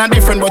vibes are kinda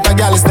different, but a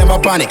gal is never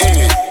panic.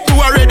 You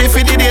are ready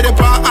for the day the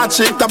pan hot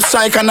chick. Top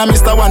strike and a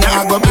Mr. One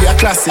I go be a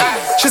classic.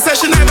 She said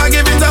she never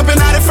give it up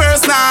in the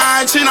first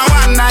night. She know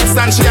one night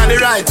stand she had the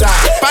right time.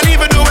 But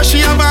even though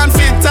she have on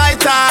fit tight.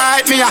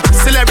 Me a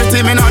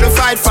celebrity, me know the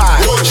fight.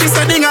 She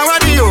said dinga what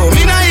do you?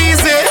 Me not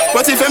easy.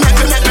 But if you make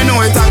me know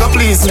it, I go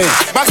please me.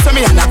 Back to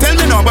me and I tell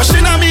me no, but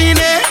she not mean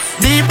it.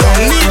 Deep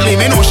down, neatly,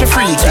 me know she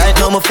freak. Right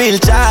now, me feel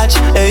charged,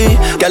 ayy.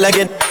 Girl, I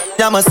get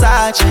a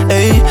massage,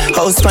 ayy.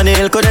 House on the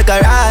hill, go the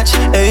garage,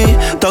 ayy.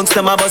 Tongues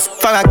to my bus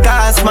for a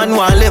cast, man,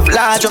 want live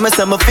large. When me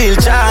say me feel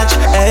charged,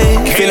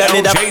 ayy. Feel like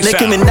me that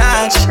Nicki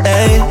Minaj,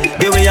 ayy.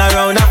 Give me a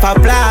round of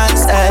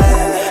applause,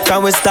 ayy.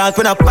 From we start,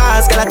 when I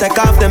pass, girl, I take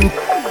off them.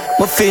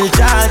 Me feel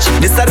charged.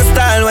 This is the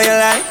style where you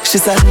like. She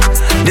said,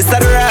 this is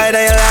the ride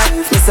of your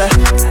life. Me said,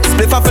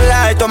 split off a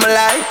light on my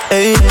life.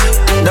 Ayy,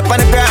 up on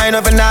the grind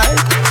overnight.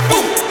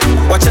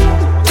 Watch it,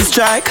 to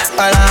strike.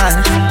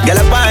 Alright, girl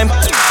a pime.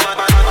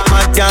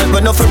 Mad girl,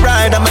 but no for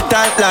ride. I'm a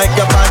type like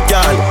your bad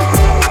girl.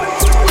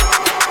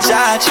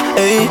 Charge,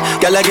 ayy,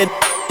 girl I get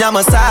a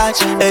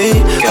massage,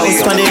 ayy.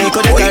 House on the hill,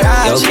 go the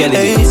garage,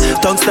 ayy.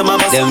 Tongues to my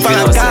bus, for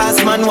a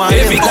cast, man, want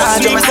live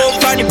large. She go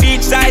on the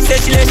beach side, say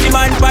she let she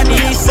man on the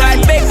east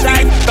side, big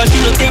side. Cause she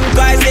don't think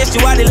twice, say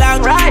she want the long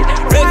ride.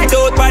 Break it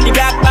out on the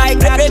black bike,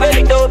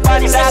 break it out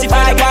on the black bike. Say she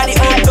feel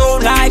like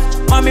own life,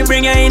 mommy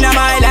bring her into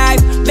my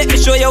life. Let me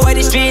show you what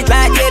the street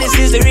like, yeah this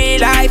is the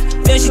real life.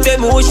 Then she tell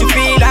me what she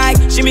feel like,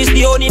 she miss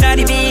the honey and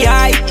the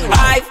beehive.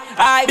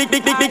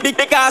 Big,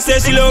 because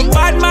say she love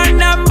bad man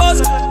and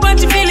buzz. When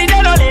she feel it,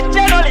 dead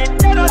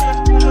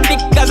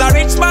because a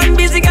rich man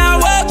busy can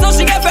work, so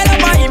she get fed up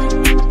by him.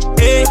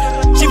 Hey,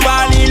 she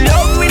fall in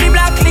love with the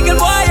black little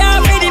boy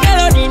and with the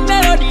melody.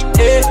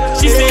 Hey,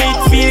 she say it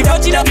feel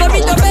good, she don't come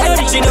with the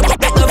melody. She don't come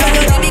with the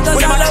melody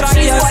because I love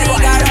she a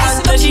cigar.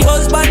 And she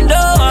husband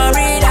don't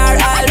read her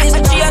all this.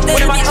 She a tell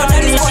me on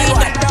the sheet.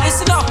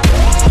 Listen up.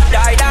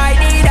 Die.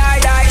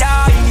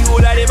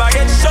 All of them a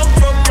get shocked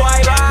from boy.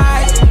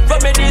 From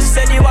me this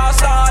said he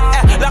was on.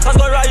 Like us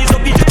go rise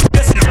up the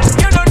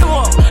you don't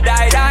know.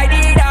 Die.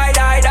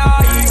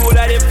 All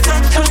of them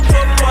from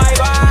boy.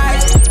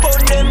 Put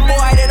them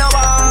boy they no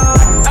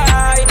want.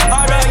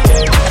 Alright.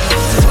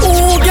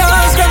 Ooh,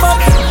 girls them up.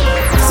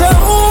 Say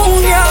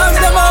ooh, girls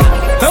them up.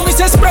 When we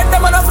say spread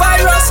them on a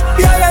virus.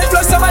 BIL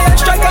plus them I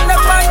strike on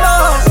them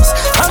minus.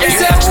 And we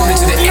say ooh,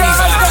 girls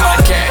them up.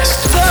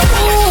 Say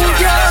ooh,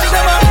 girls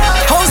them up.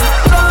 House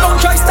don't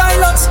try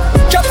style us.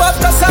 Chop up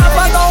the sap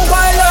and go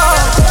wild up.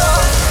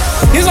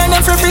 These when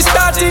them free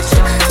started.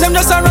 Them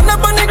just a run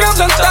up on the ground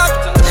and stop.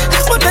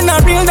 But then I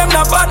not real, them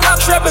not bad like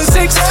treble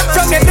six.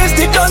 From your this,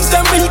 the guns,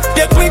 them will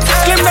get quick.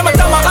 Claim them a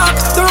tomahawk,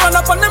 to run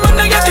up on them and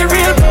they get the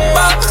real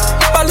back.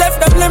 But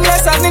left them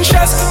limbless and in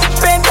chest.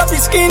 Paint up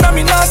his skin, I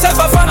mean, not self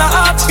a fan of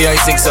art.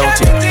 EP6 out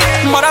here.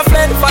 Mother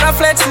fled, father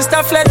fled,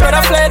 sister fled,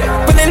 brother fled.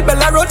 With Lil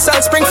Bella Road,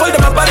 Salt Spring, full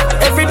them apart.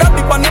 Every dog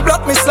dip on the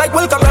block, miss like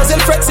welcome Brazil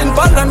frets in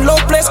ball and low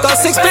place.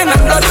 Cause 6 pin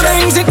and blood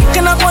rings. It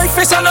kicking up my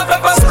face on a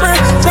pepper spray.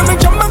 Then we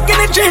jump back in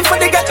the dream for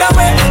the get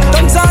away.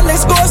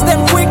 Gonzales goes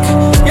them quick.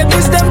 You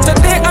twist them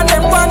today and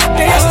them one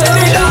day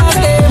yesterday.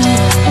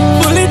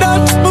 Bully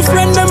down, my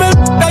friend them will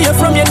die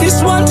from you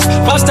this once.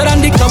 Faster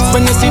than the cops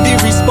when you see the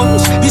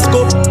response. This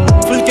go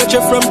will catch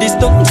you from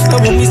distance.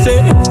 That's what we say.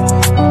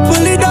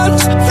 Bully down,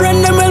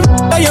 friend them will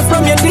die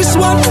from you this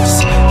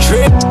once.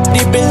 Trip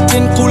the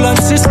built-in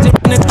coolant system.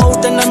 It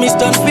out and I'm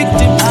instant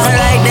victim.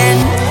 Alright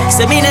then,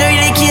 so me not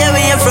really care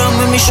where you're from.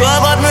 When me show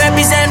up, me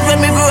represent where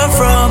me grow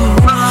from.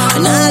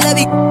 And all of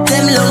it,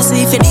 them low,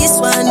 see for this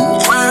one.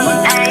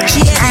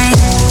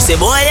 Say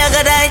boy, I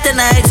got die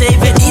tonight. Say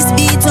for this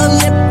beat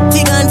on me,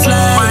 fig and fly.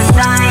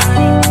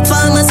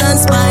 Farmers and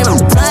spy,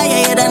 fly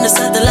higher than the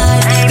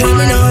satellite. Hear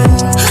me now,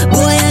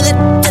 boy, I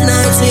got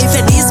tonight. Say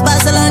for this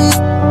Barcelona,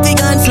 fig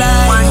and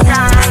fly.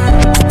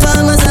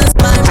 Farmers and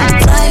spy,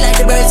 fly like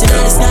the birds in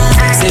the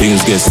sky.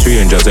 Things get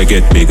strange as I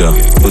get bigger.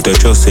 Put a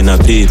trust in a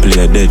people,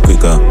 they dead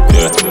quicker.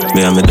 Yeah.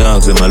 Me and my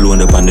dogs, them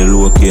alone up on the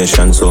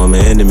location. So my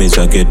enemies,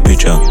 I get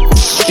picture.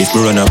 If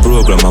me run a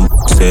program, I'm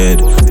said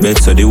bet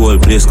so the whole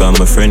place call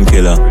my friend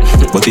killer.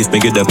 But if me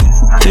get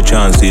the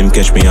chance, see him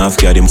catch me off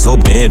guard, him so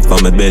me head for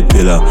my bed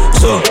pillar.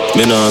 So,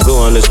 me nah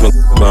go unless me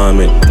on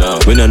me.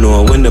 We don't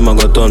know when them a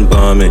go turn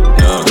for me.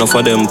 Enough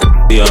for them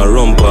they a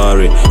run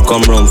party.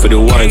 Come run for the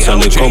whites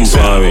and they come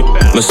party.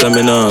 Me say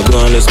me nah go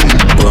unless me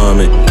on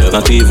me.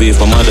 Not TV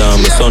for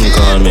madam, my son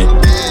call me.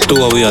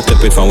 Two we a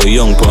tap it from we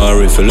young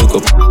party. If you look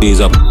up,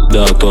 he's a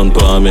dog turn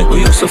for me.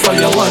 We used to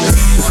fire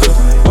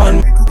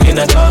one in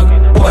a dog.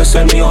 Boy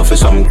send me off for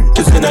some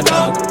kids in a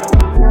dog.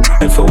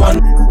 And for one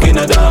in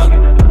a dog.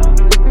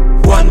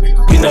 One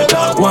in a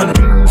dog. One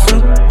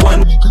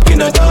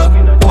in a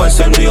dog. Boy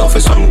send me off for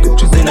some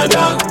kids in a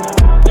dog.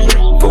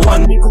 For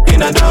one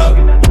in a dog.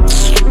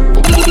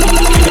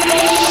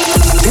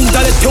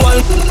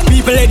 Intellectual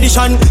people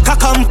edition.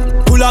 Kakam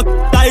pull up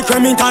like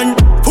Remington.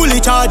 Fully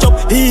charge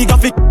up, he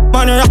got fit.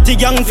 Man ratty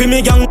gang for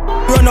me gang.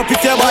 Run up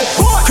if you're bad.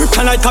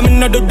 Kryptonite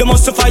coming out of the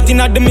muscle fighting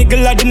at the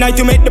middle of the night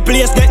to make the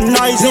place get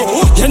noisy.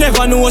 You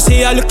never know,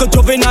 say a little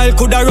juvenile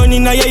coulda run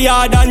in your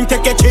yard and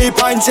take a cheap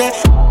and say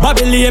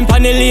Babylon,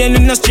 Panellian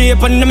in the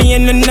street and the me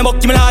in the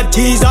book, my Lord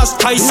Jesus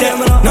Christ.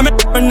 No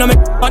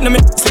me,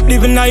 sleep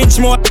living an inch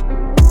more.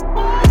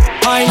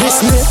 I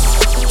miss me,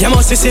 you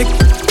must be sick.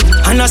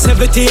 And I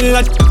 17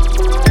 like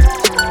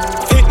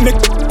fit me,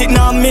 it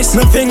now miss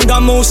me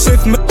finger move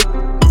swift me.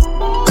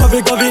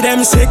 Cover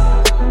them sick.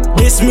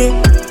 This me,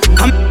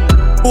 I'm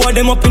pour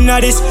them up in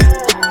this.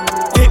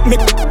 Hit me,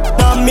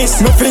 now miss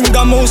me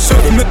finger move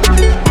swift me.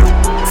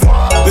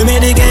 We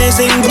made the game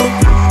sing go.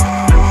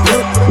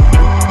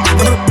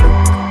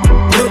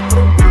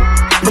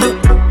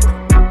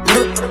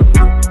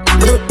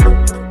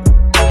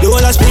 The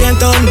whole of Spain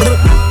town.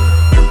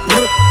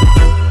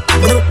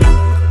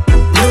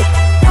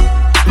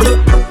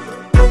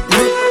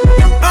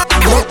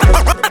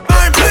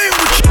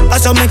 I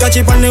saw me catch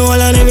it on the wall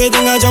and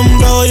everything I jump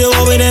out. You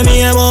over there,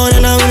 me about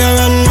and I'm gonna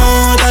run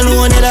out. I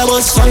know that I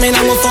was funny,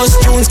 now my first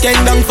tunes came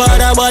down for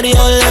the body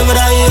all over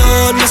the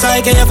yard. My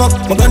side can you fuck,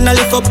 my gonna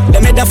lift up.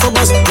 They made that for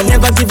bus, I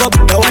never give up.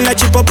 I wanna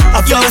chip up,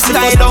 I feel the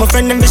slide up. My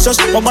friend them vicious,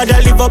 my body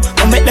live up.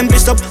 I make them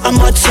piss up, I'm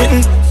hot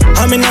sitting.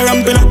 I'm in a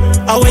ramping up,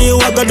 how are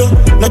you a go do?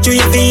 Not you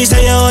your face,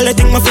 I all I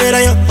think my afraid of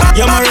you.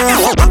 You're my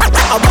rock,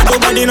 I bad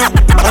nobody know.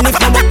 And if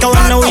my back I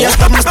wanna we a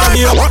stop, my stab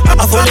you up.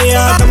 I fully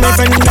out to my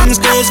friend them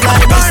space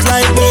like this,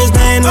 like this.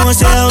 They know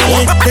say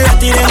we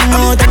dirty them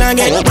out and I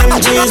get them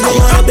cheese.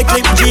 Lower up the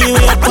clip G, we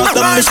a pop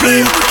up the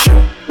stream.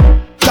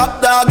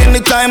 Top dog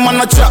anytime on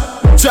a chop.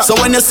 So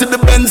when you see the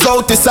Benz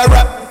out, it's a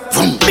rap.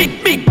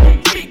 Big,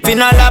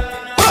 finna lap.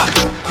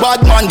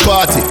 Bad man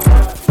party.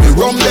 The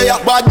rum there,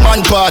 bad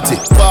man party.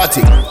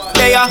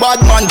 There, bad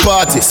man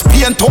party.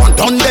 Spain town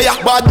down there,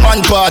 bad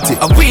man party.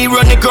 And we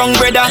run the ground,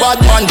 brother.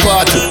 Bad man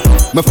party.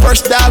 My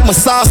first dog, my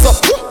sauce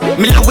up.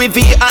 Me Louis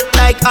V act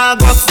like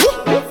August.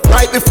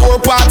 Right before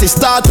party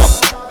start up.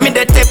 Me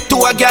the tip to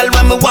a girl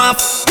when me want.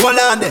 Hold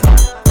on there.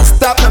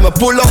 Stop me, me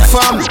pull up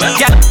fam.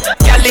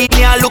 Girl in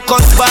here look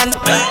husband.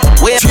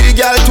 3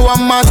 girl to a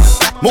man.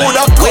 More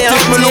that cut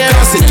if me look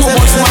and see too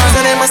much man.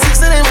 So them a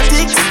 6 and them a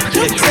ticks.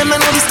 Them a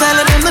know the style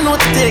and them they know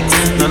the ticks.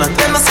 None of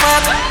them a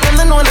smart, them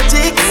they know the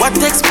ticks. What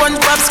takes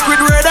SpongeBob,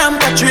 Squidward and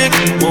Patrick.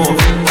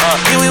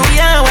 Here we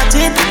are, what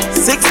it?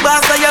 6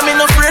 bars I am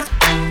in a fret.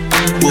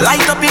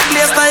 Light up in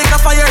place like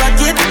a fire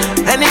rocket.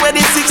 Anyway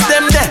the 6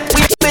 them there,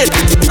 we spit.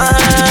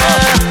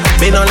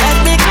 Me no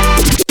like me.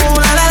 Ooh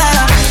la la la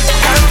la.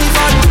 Carry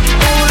fun.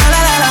 Ooh la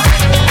la la la.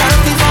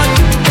 Carry fun.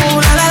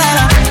 Ooh la la la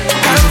la.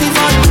 Carry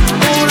fun.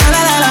 Ooh la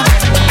la la la.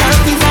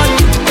 Carry fun.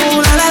 Ooh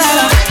la la la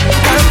la.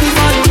 Carry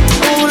fun.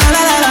 Ooh la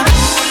la la la.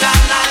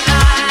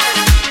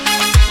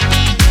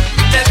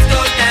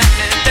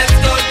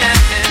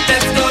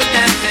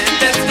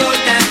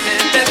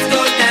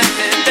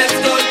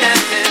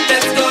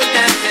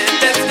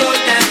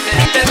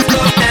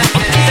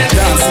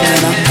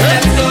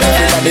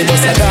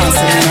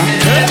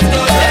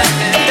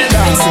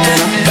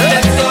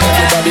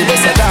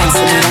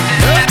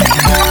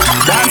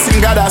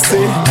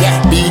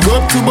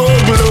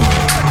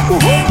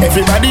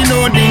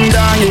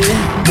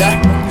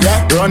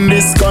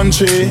 this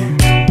country.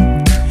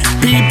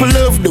 People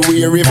love the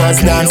way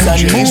rivers dance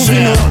and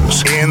moving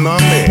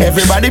up.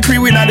 Everybody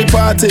pre-win at the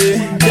party.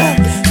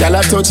 Y'all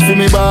a touch for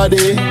me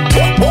body.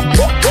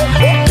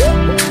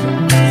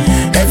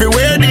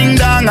 Everywhere ding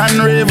dong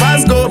and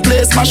rivers go,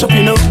 play smash up,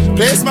 you know.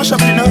 Play smash up,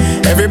 you know.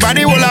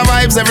 Everybody will have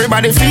vibes,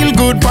 everybody feel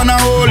good, pan a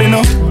hole, you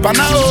know. Pan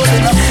a hole,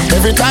 you know.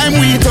 Every time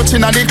we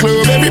touching at the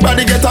club,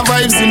 everybody get a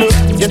vibes, you know.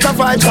 Get a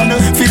vibes, you know.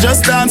 Fi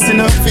just dance, you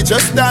know. Fi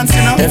just dance,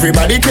 you know.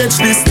 Everybody catch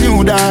this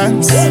new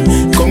dance.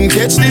 Come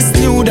catch this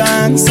new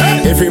dance.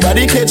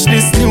 Everybody catch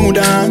this new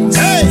dance.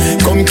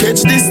 Come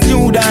catch this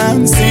new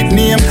dance. It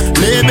name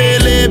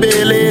Lebe, Lebe,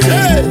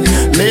 Lebe.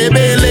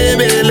 Lebe,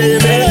 Lebe,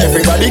 Lebe.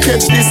 Everybody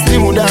catch this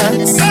new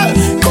dance.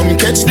 Come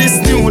catch this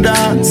new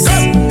dance.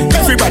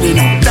 Everybody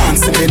now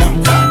dancing me now.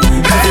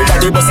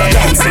 Everybody bust a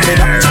dancing me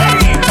now.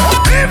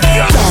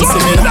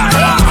 Dancing me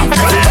now.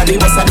 Everybody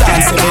bust a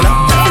dancing me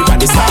now.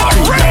 Everybody start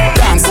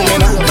dancing me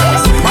now.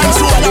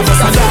 Everybody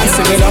bust a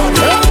dancing me now.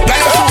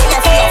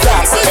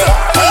 Dancing me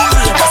now.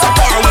 Bust a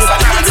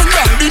dancing me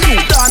now. The new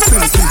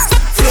dancing thing.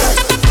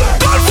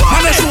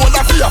 Man, they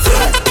shoulder for your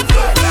friend.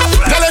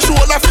 Tell a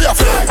shoulder for your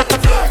friend.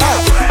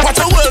 Watch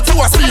a world to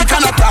a speak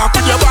and a talk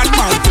with your bad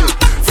man.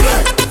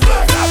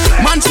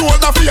 Man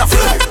shoulder for your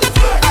friend.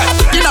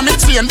 In a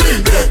mix and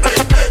beat.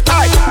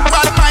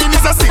 Bad mind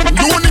is a sin.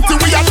 Unity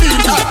we are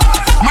leading.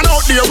 Man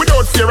out there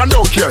without fear and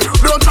no care.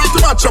 Don't try to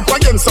match up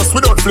against us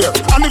without flair.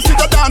 And if you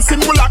go dancing,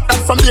 we'll lock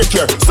that from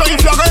daycare. So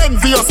if you're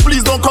envious,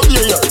 please don't come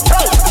here.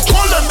 Hey,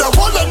 hold them there,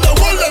 hold them there,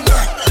 hold them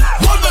there.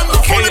 Hold them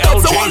there,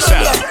 hold them there, hold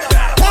them there.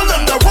 Hold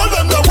them there, hold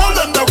them there, hold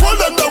them there, hold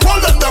them there,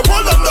 hold them there,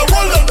 hold them there,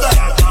 hold them there.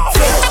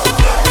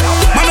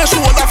 Man, a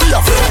shoulder for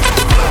your friend.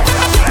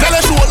 Tell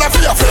a shoulder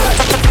for your friend.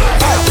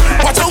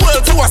 Watch a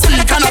world to a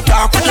speak and a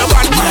talk with your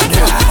bad man.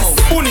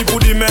 Uni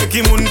budi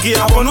merki mungi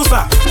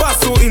abonusa.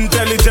 Paso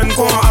intelligent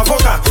kon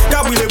avocat.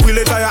 Kabile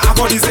bile taya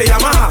akodi se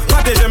Yamaha.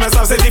 Pate je me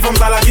sav se di fom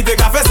sala kite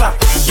ka fesa.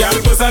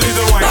 Girl go sa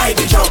little wine. Ride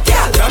the truck,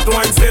 girl. That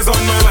wine stays on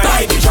my mind.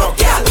 Ride the truck,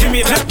 girl. Give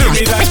me that girl.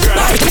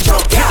 Ride the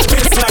truck, girl.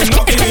 Baseline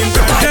knocking in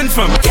time. Gen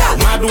from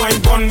mad wine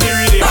pon the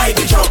rhythm. Ride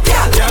the truck,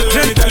 girl. Girl,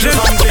 let me tell you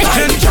something.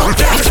 Gen from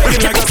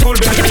shaking like a school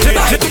bell.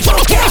 Ride the truck,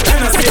 girl.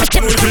 And I see a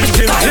fool with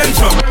him. Gen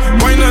from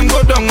wine and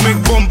go down,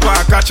 make bumper,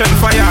 catch and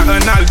fire,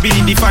 and I'll be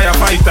the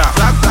firefighter.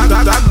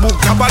 That book,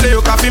 kapale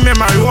yo kafi me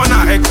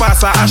marijuana, ek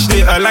pasa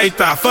ashte a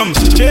lighter. Fem,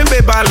 chebe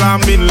bala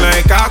min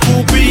like a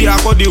kupi,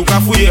 akodi yo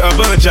kafuye a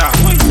banja.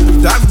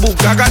 That book,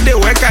 agade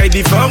weka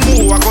di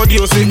famu, akodi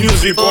yo se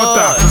news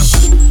reporter.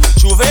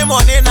 Juve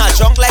money na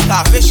junk like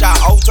a fish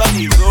out on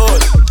the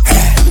road.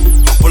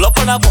 Pull up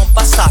on a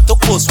bumper, start to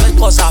post when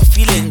cause I'm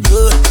feeling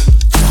good.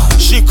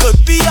 She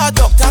could be a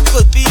doctor,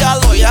 could be a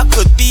lawyer,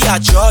 could be a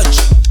judge.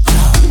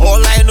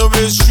 All I know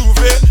is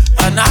Juve,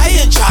 and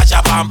I in charge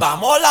of Bam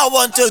Bam. All I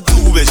want to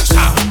do is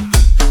chow,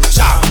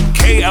 chow,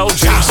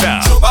 KLJ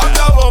sound. Chow,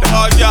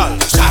 chow,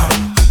 chow,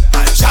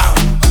 chow,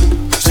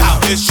 chow.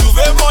 It's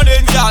Juve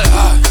morning, y'all.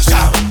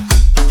 Chow,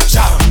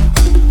 chow,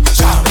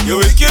 chow. You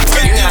will give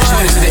me. You're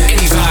listening to the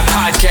Anyvibe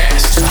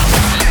podcast.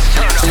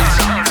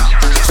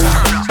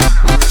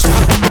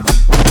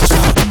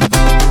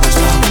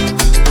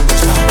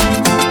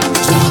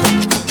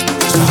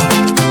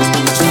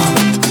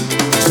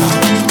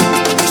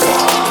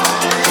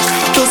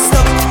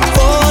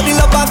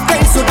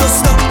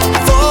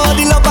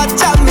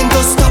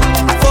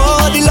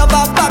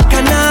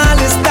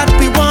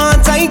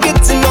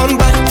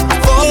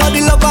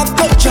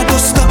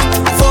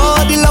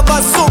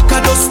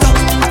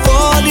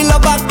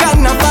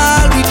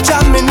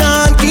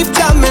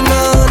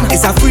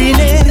 It's a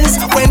freeness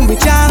when we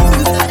jam.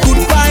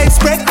 Good vibes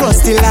spread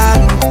across the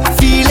land.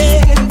 Feel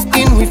it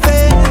in we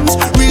veins.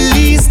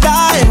 Release the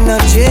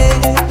energy.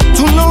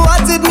 To know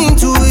what it mean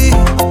to it.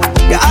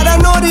 Yeah, I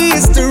don't know the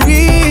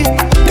history.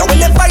 Yeah, when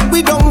they fight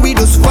we don't, we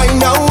just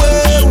find our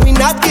way. We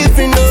not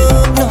giving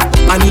up, no.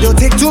 And it don't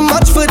take too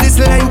much for this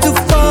line to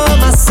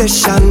form a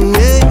session,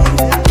 yeah.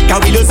 Yeah,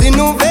 we just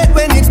innovate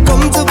when it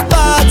comes to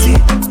party,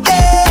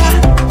 yeah.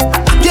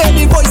 Yeah,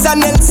 the voice of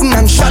Nelson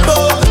and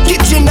Shadow.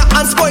 Kitchener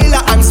and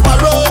Spoiler and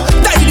Sparrow.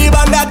 Tidy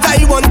band that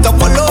I want to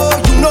follow.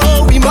 You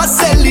know we must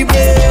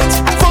celebrate.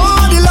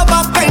 For the love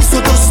of kind,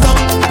 so don't stop.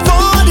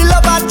 For the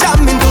love of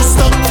jamming, don't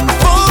stop.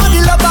 For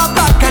the love of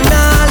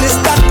bacchanal,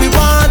 that we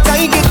want,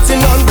 I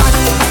getting on back.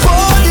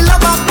 For the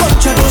love of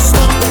culture, don't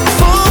stop.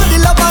 For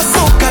the love of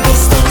soca, don't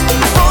stop.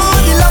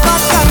 For the love of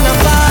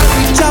carnival,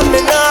 we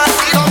jamming on.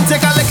 Come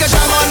take a look at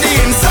jam on the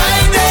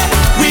inside there.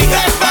 We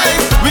got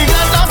vibes, we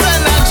got enough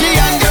energy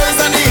and girls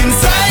on the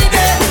inside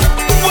there.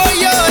 Boy,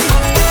 yo.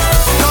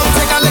 Come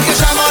take a look at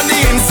jam on the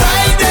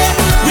inside there.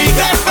 We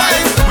got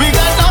vibes, we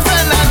got enough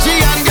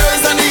energy and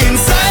girls on the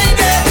inside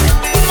there.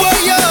 Boy,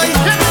 yo.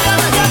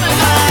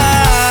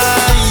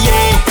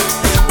 Yeah,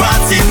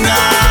 party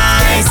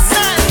nice.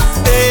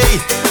 Hey,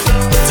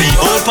 the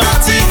old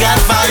party got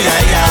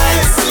fire,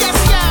 guys.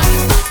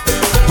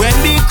 When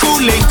the crew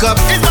link up,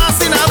 it's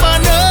passing a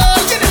bundle.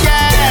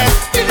 Yeah,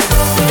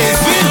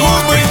 it's been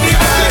home with the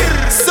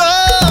vibe. So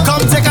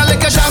come take a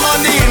look at jam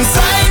on the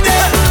inside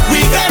there. We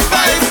got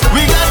vibes,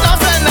 we got enough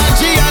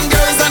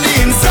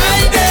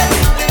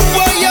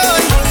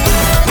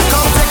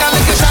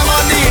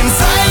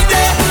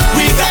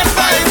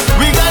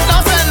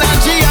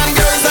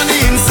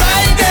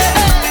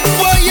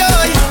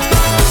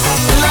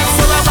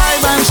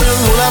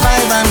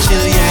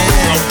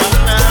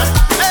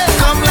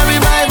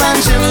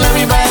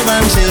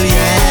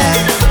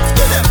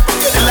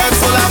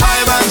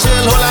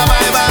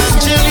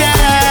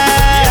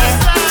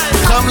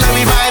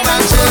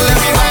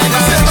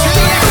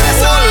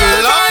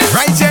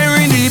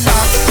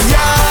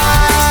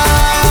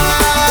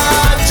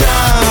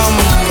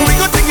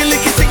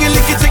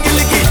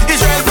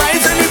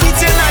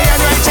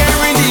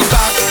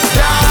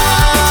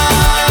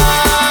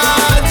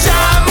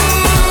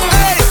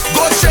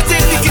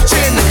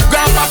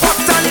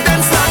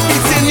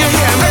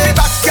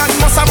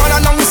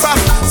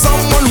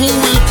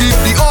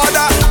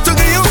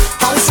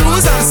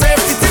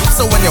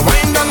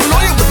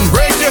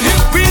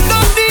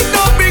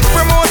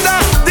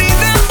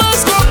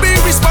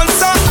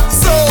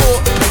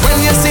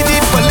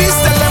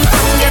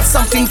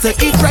something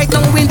to eat right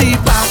now in the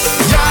back.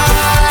 Yeah,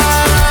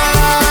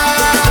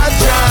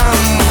 jam.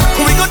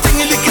 We go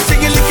tingy licky,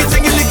 tingy licky,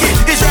 tingy licky.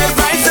 Israel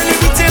vibes and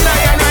we till I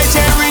and I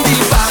share in the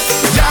back.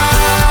 Yeah,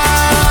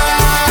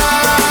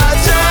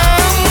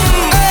 jam.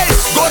 Hey,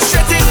 go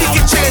straight in the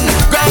kitchen,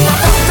 grab a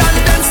pot and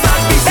then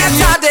start beating.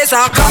 Better days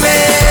are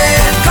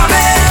coming,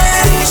 coming.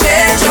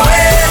 Change your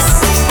ways.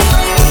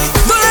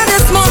 Don't let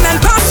this moment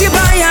pass you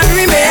by and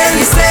remain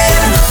the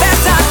same.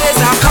 Better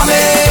days are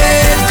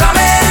coming,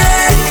 coming.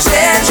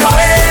 Change your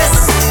ways.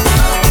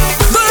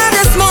 Don't let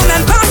this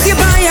moment pass you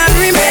by and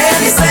remain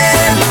the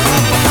same.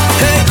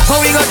 Hey, what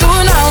we gonna do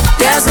now?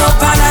 There's no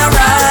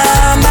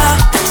panorama.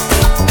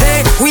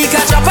 Hey, we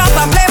can jump up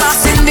and play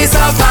mass in the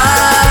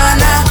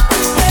savannah.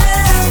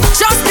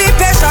 Just be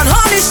patient,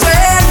 hold the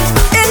strength.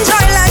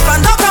 Enjoy life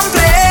and don't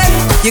complain.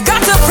 You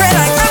got to pray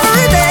like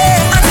every day,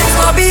 and things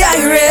will be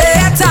irate.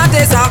 Better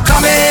days are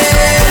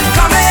coming,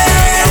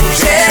 coming.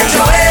 Change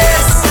your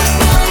ways.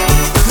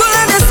 Don't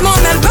let this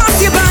moment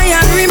pass you by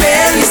and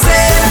remain the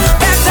same.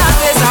 Better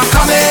days are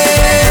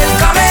coming,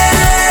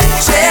 coming.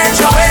 Change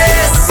your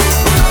ways.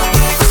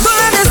 Don't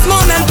let this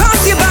moment pass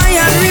you by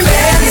and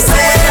remain the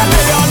same.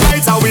 Your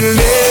nights I will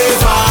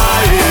never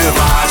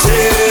ever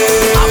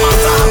change. I'm a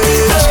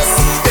happiness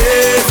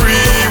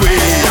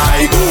everywhere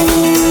I go.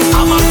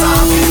 I'm a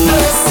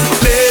happiness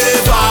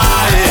never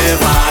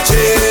ever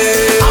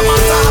change. I'm a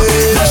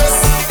happiness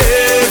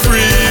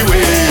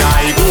everywhere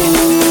I go.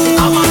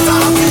 I'm a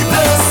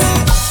happiness.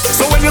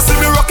 So when you see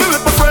me rocking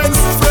with my friends,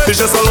 it's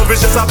just a love,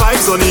 it's just a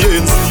vibes on the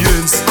ends.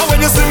 And when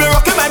you see me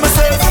rocking by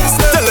myself,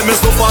 tell them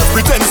it's no false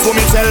pretense, so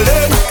me tell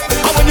them.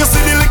 And when you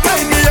see the liquor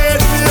in me head,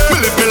 me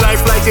live my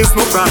life like it's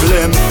no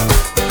problem.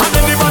 And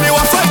anybody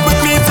who fight with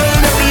me, tell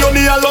them me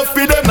only a love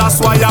for them. That's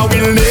why I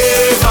will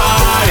never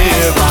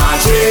ever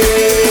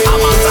change.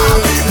 I'm a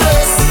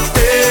happiness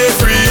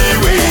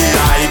everywhere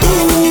I go.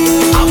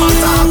 I'm a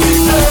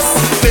happiness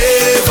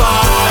never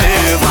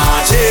ever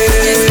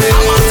change.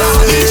 I'm a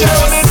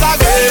happiness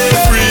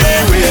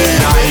everywhere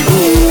I go.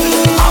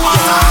 I'm a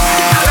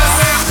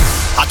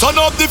happiness. I turn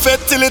up the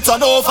fete till it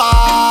turn over.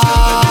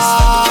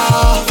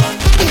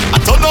 I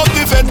turn up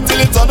the fete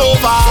till it turn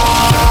over.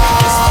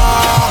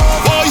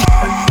 Boy.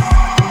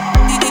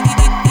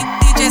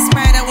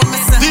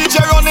 DJ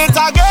run it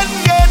again.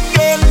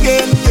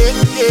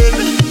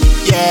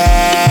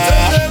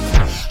 Yeah.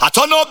 I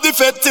turn up the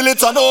fete till it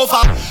turn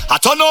over. I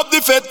turn up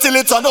the fete till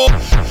it turn over.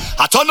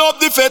 I turn up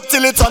the fete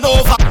till it turn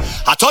over.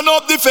 I turn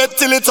up the fete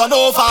till it turn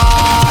over.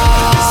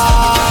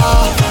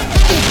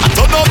 I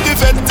turn up the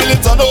fete till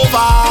it turn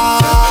over.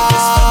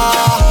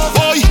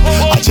 Boy,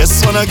 I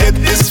just wanna get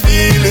this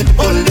feeling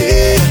all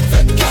day.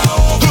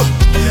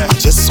 I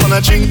just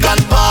wanna drink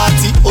and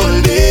party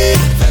all day.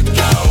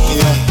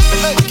 Yeah.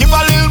 Give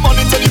a little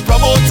money to the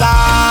promoter.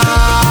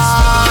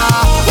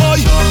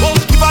 Boy,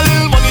 give a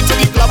little money to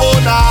the club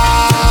owner.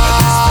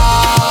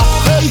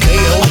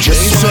 I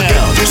just wanna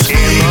get this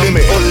feeling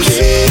all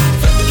day.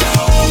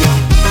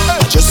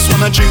 I just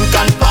wanna drink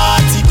and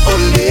party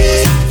all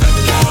day.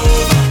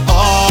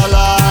 All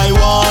I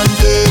want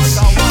is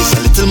a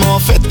little more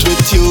fete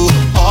with you.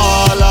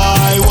 All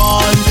I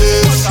want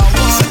is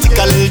a take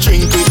a little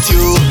drink with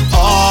you.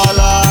 All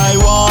I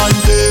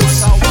want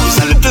is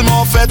a little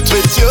more fete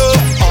with you.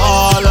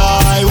 All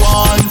I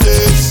want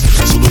is,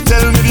 so don't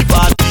tell me the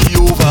party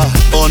over.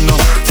 Oh no,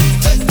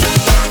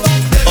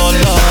 oh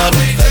Lord.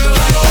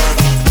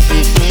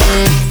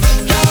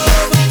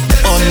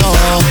 Oh no,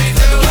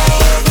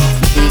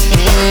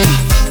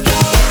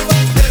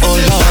 oh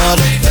Lord.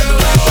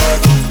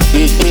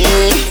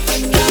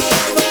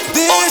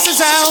 This is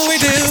how we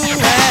do it.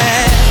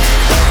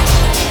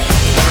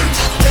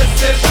 This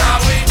is how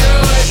we do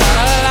it. La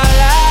la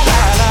la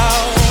la la.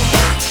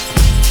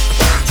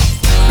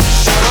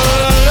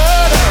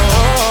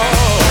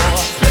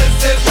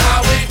 This is how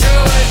we do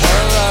it.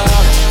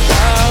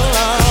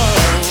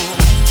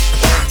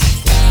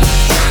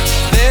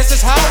 This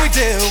is how we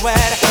do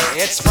it.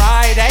 It's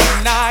Friday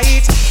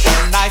night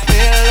and I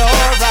feel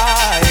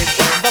alright.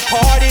 The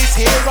party's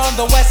here on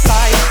the west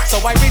side, so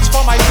I reach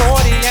for my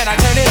 40 and I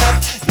turn it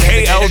up.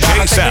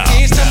 KLJ Sound.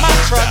 Keys to my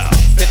truck.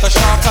 Hit the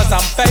shop cause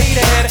I'm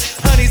faded.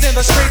 Honey's in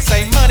the streets,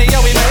 say money,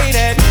 yo, we made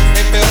it.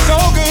 It feels so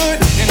good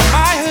in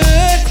my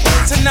hood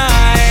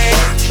tonight.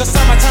 The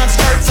summertime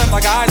skirts and the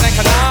guys ain't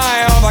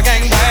canine. All the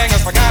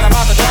gangbangers forgot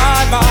about the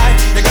drive-by.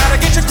 You gotta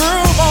get your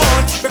groove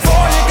on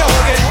before you go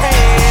get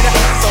paid.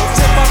 So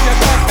tip up your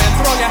cup and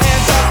throw your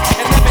hands up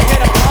and let me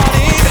hit a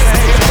party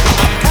today.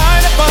 I'm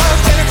kinda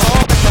buzzed and it's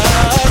all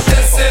because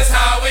This is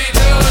how we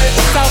do it.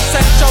 South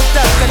Central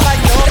does it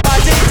like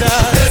nobody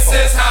does. This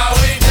is how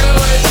we do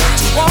it.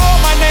 To all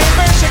my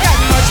neighbors, you got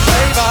much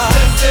flavor.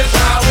 This is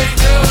how we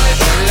do it.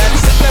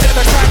 Let's flip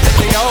the track to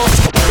the old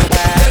school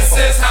back. This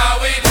is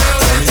how we do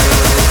it.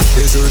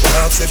 Is your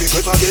talk say the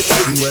clip I get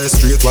in where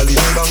straight while the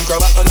bank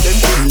grab and then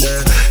in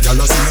there. Y'all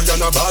see me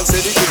on a ball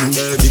say the king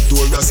there.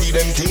 Victoria see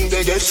them king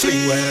they get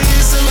fling where.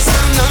 Some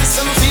sound nice,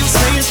 some feel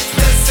sweet.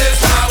 This is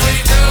how we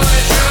do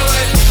it, do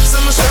it.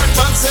 Some shirt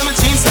pants, some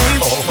jeans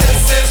sleeve.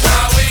 This is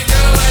how we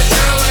do it,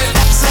 do it.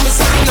 Some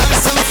sound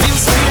nice, some feel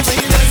sweet.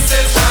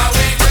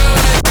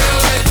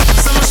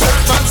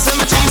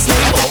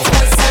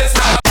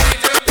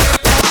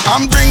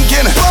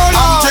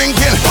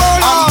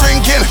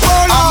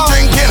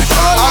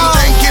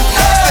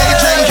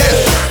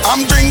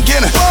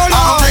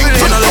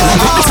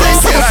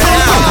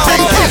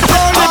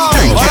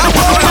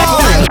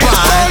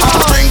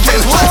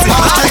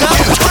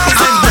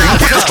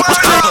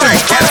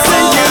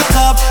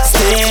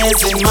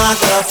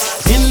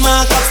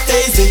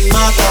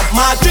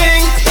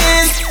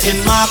 in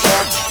my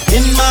cup.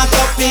 In my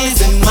cup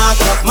is in my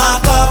cup, my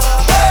cup.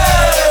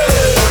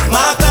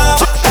 My cup.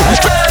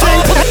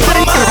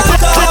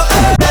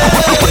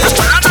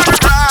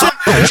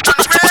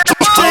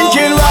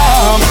 Drinking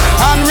rum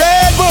and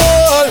Red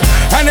Bull,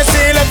 and they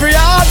seal every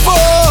heart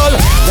full.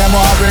 Them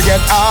all will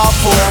get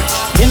awful.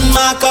 In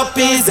my cup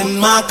is in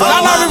my cup.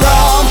 Rum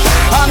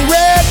and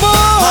Red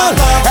Bull,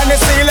 and they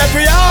seal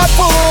every heart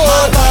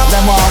full.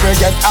 Them all will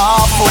get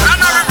awful.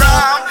 Rum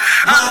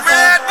and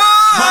Red Bull.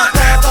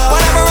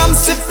 Whatever I'm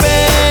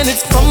sipping,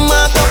 it's from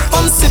my cup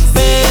I'm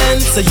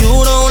sipping. So you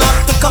don't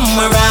have to come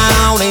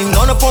around. Ain't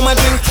gonna pour my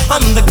drink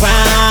on the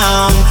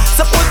ground.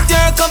 So put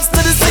your cups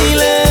to the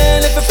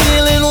ceiling if you're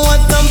feeling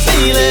what I'm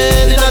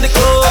feeling. Inna the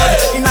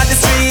club, inna the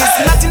streets,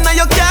 not inna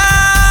your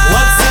car.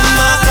 What's in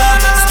my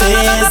cup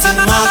stays in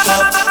my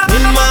cup.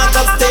 In my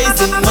cup stays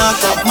in my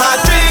cup. My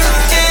drink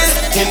is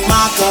in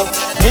my cup.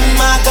 In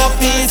my cup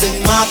is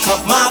in my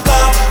cup. My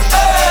cup,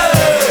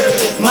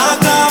 hey. My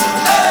cup,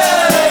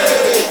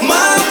 hey.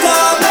 My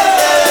cup,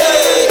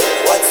 hey.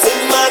 What's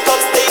in my cup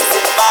stays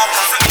in my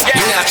cup.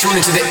 You're now tuned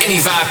into the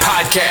Anyvibe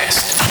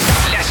podcast.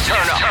 Let's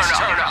turn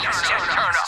up.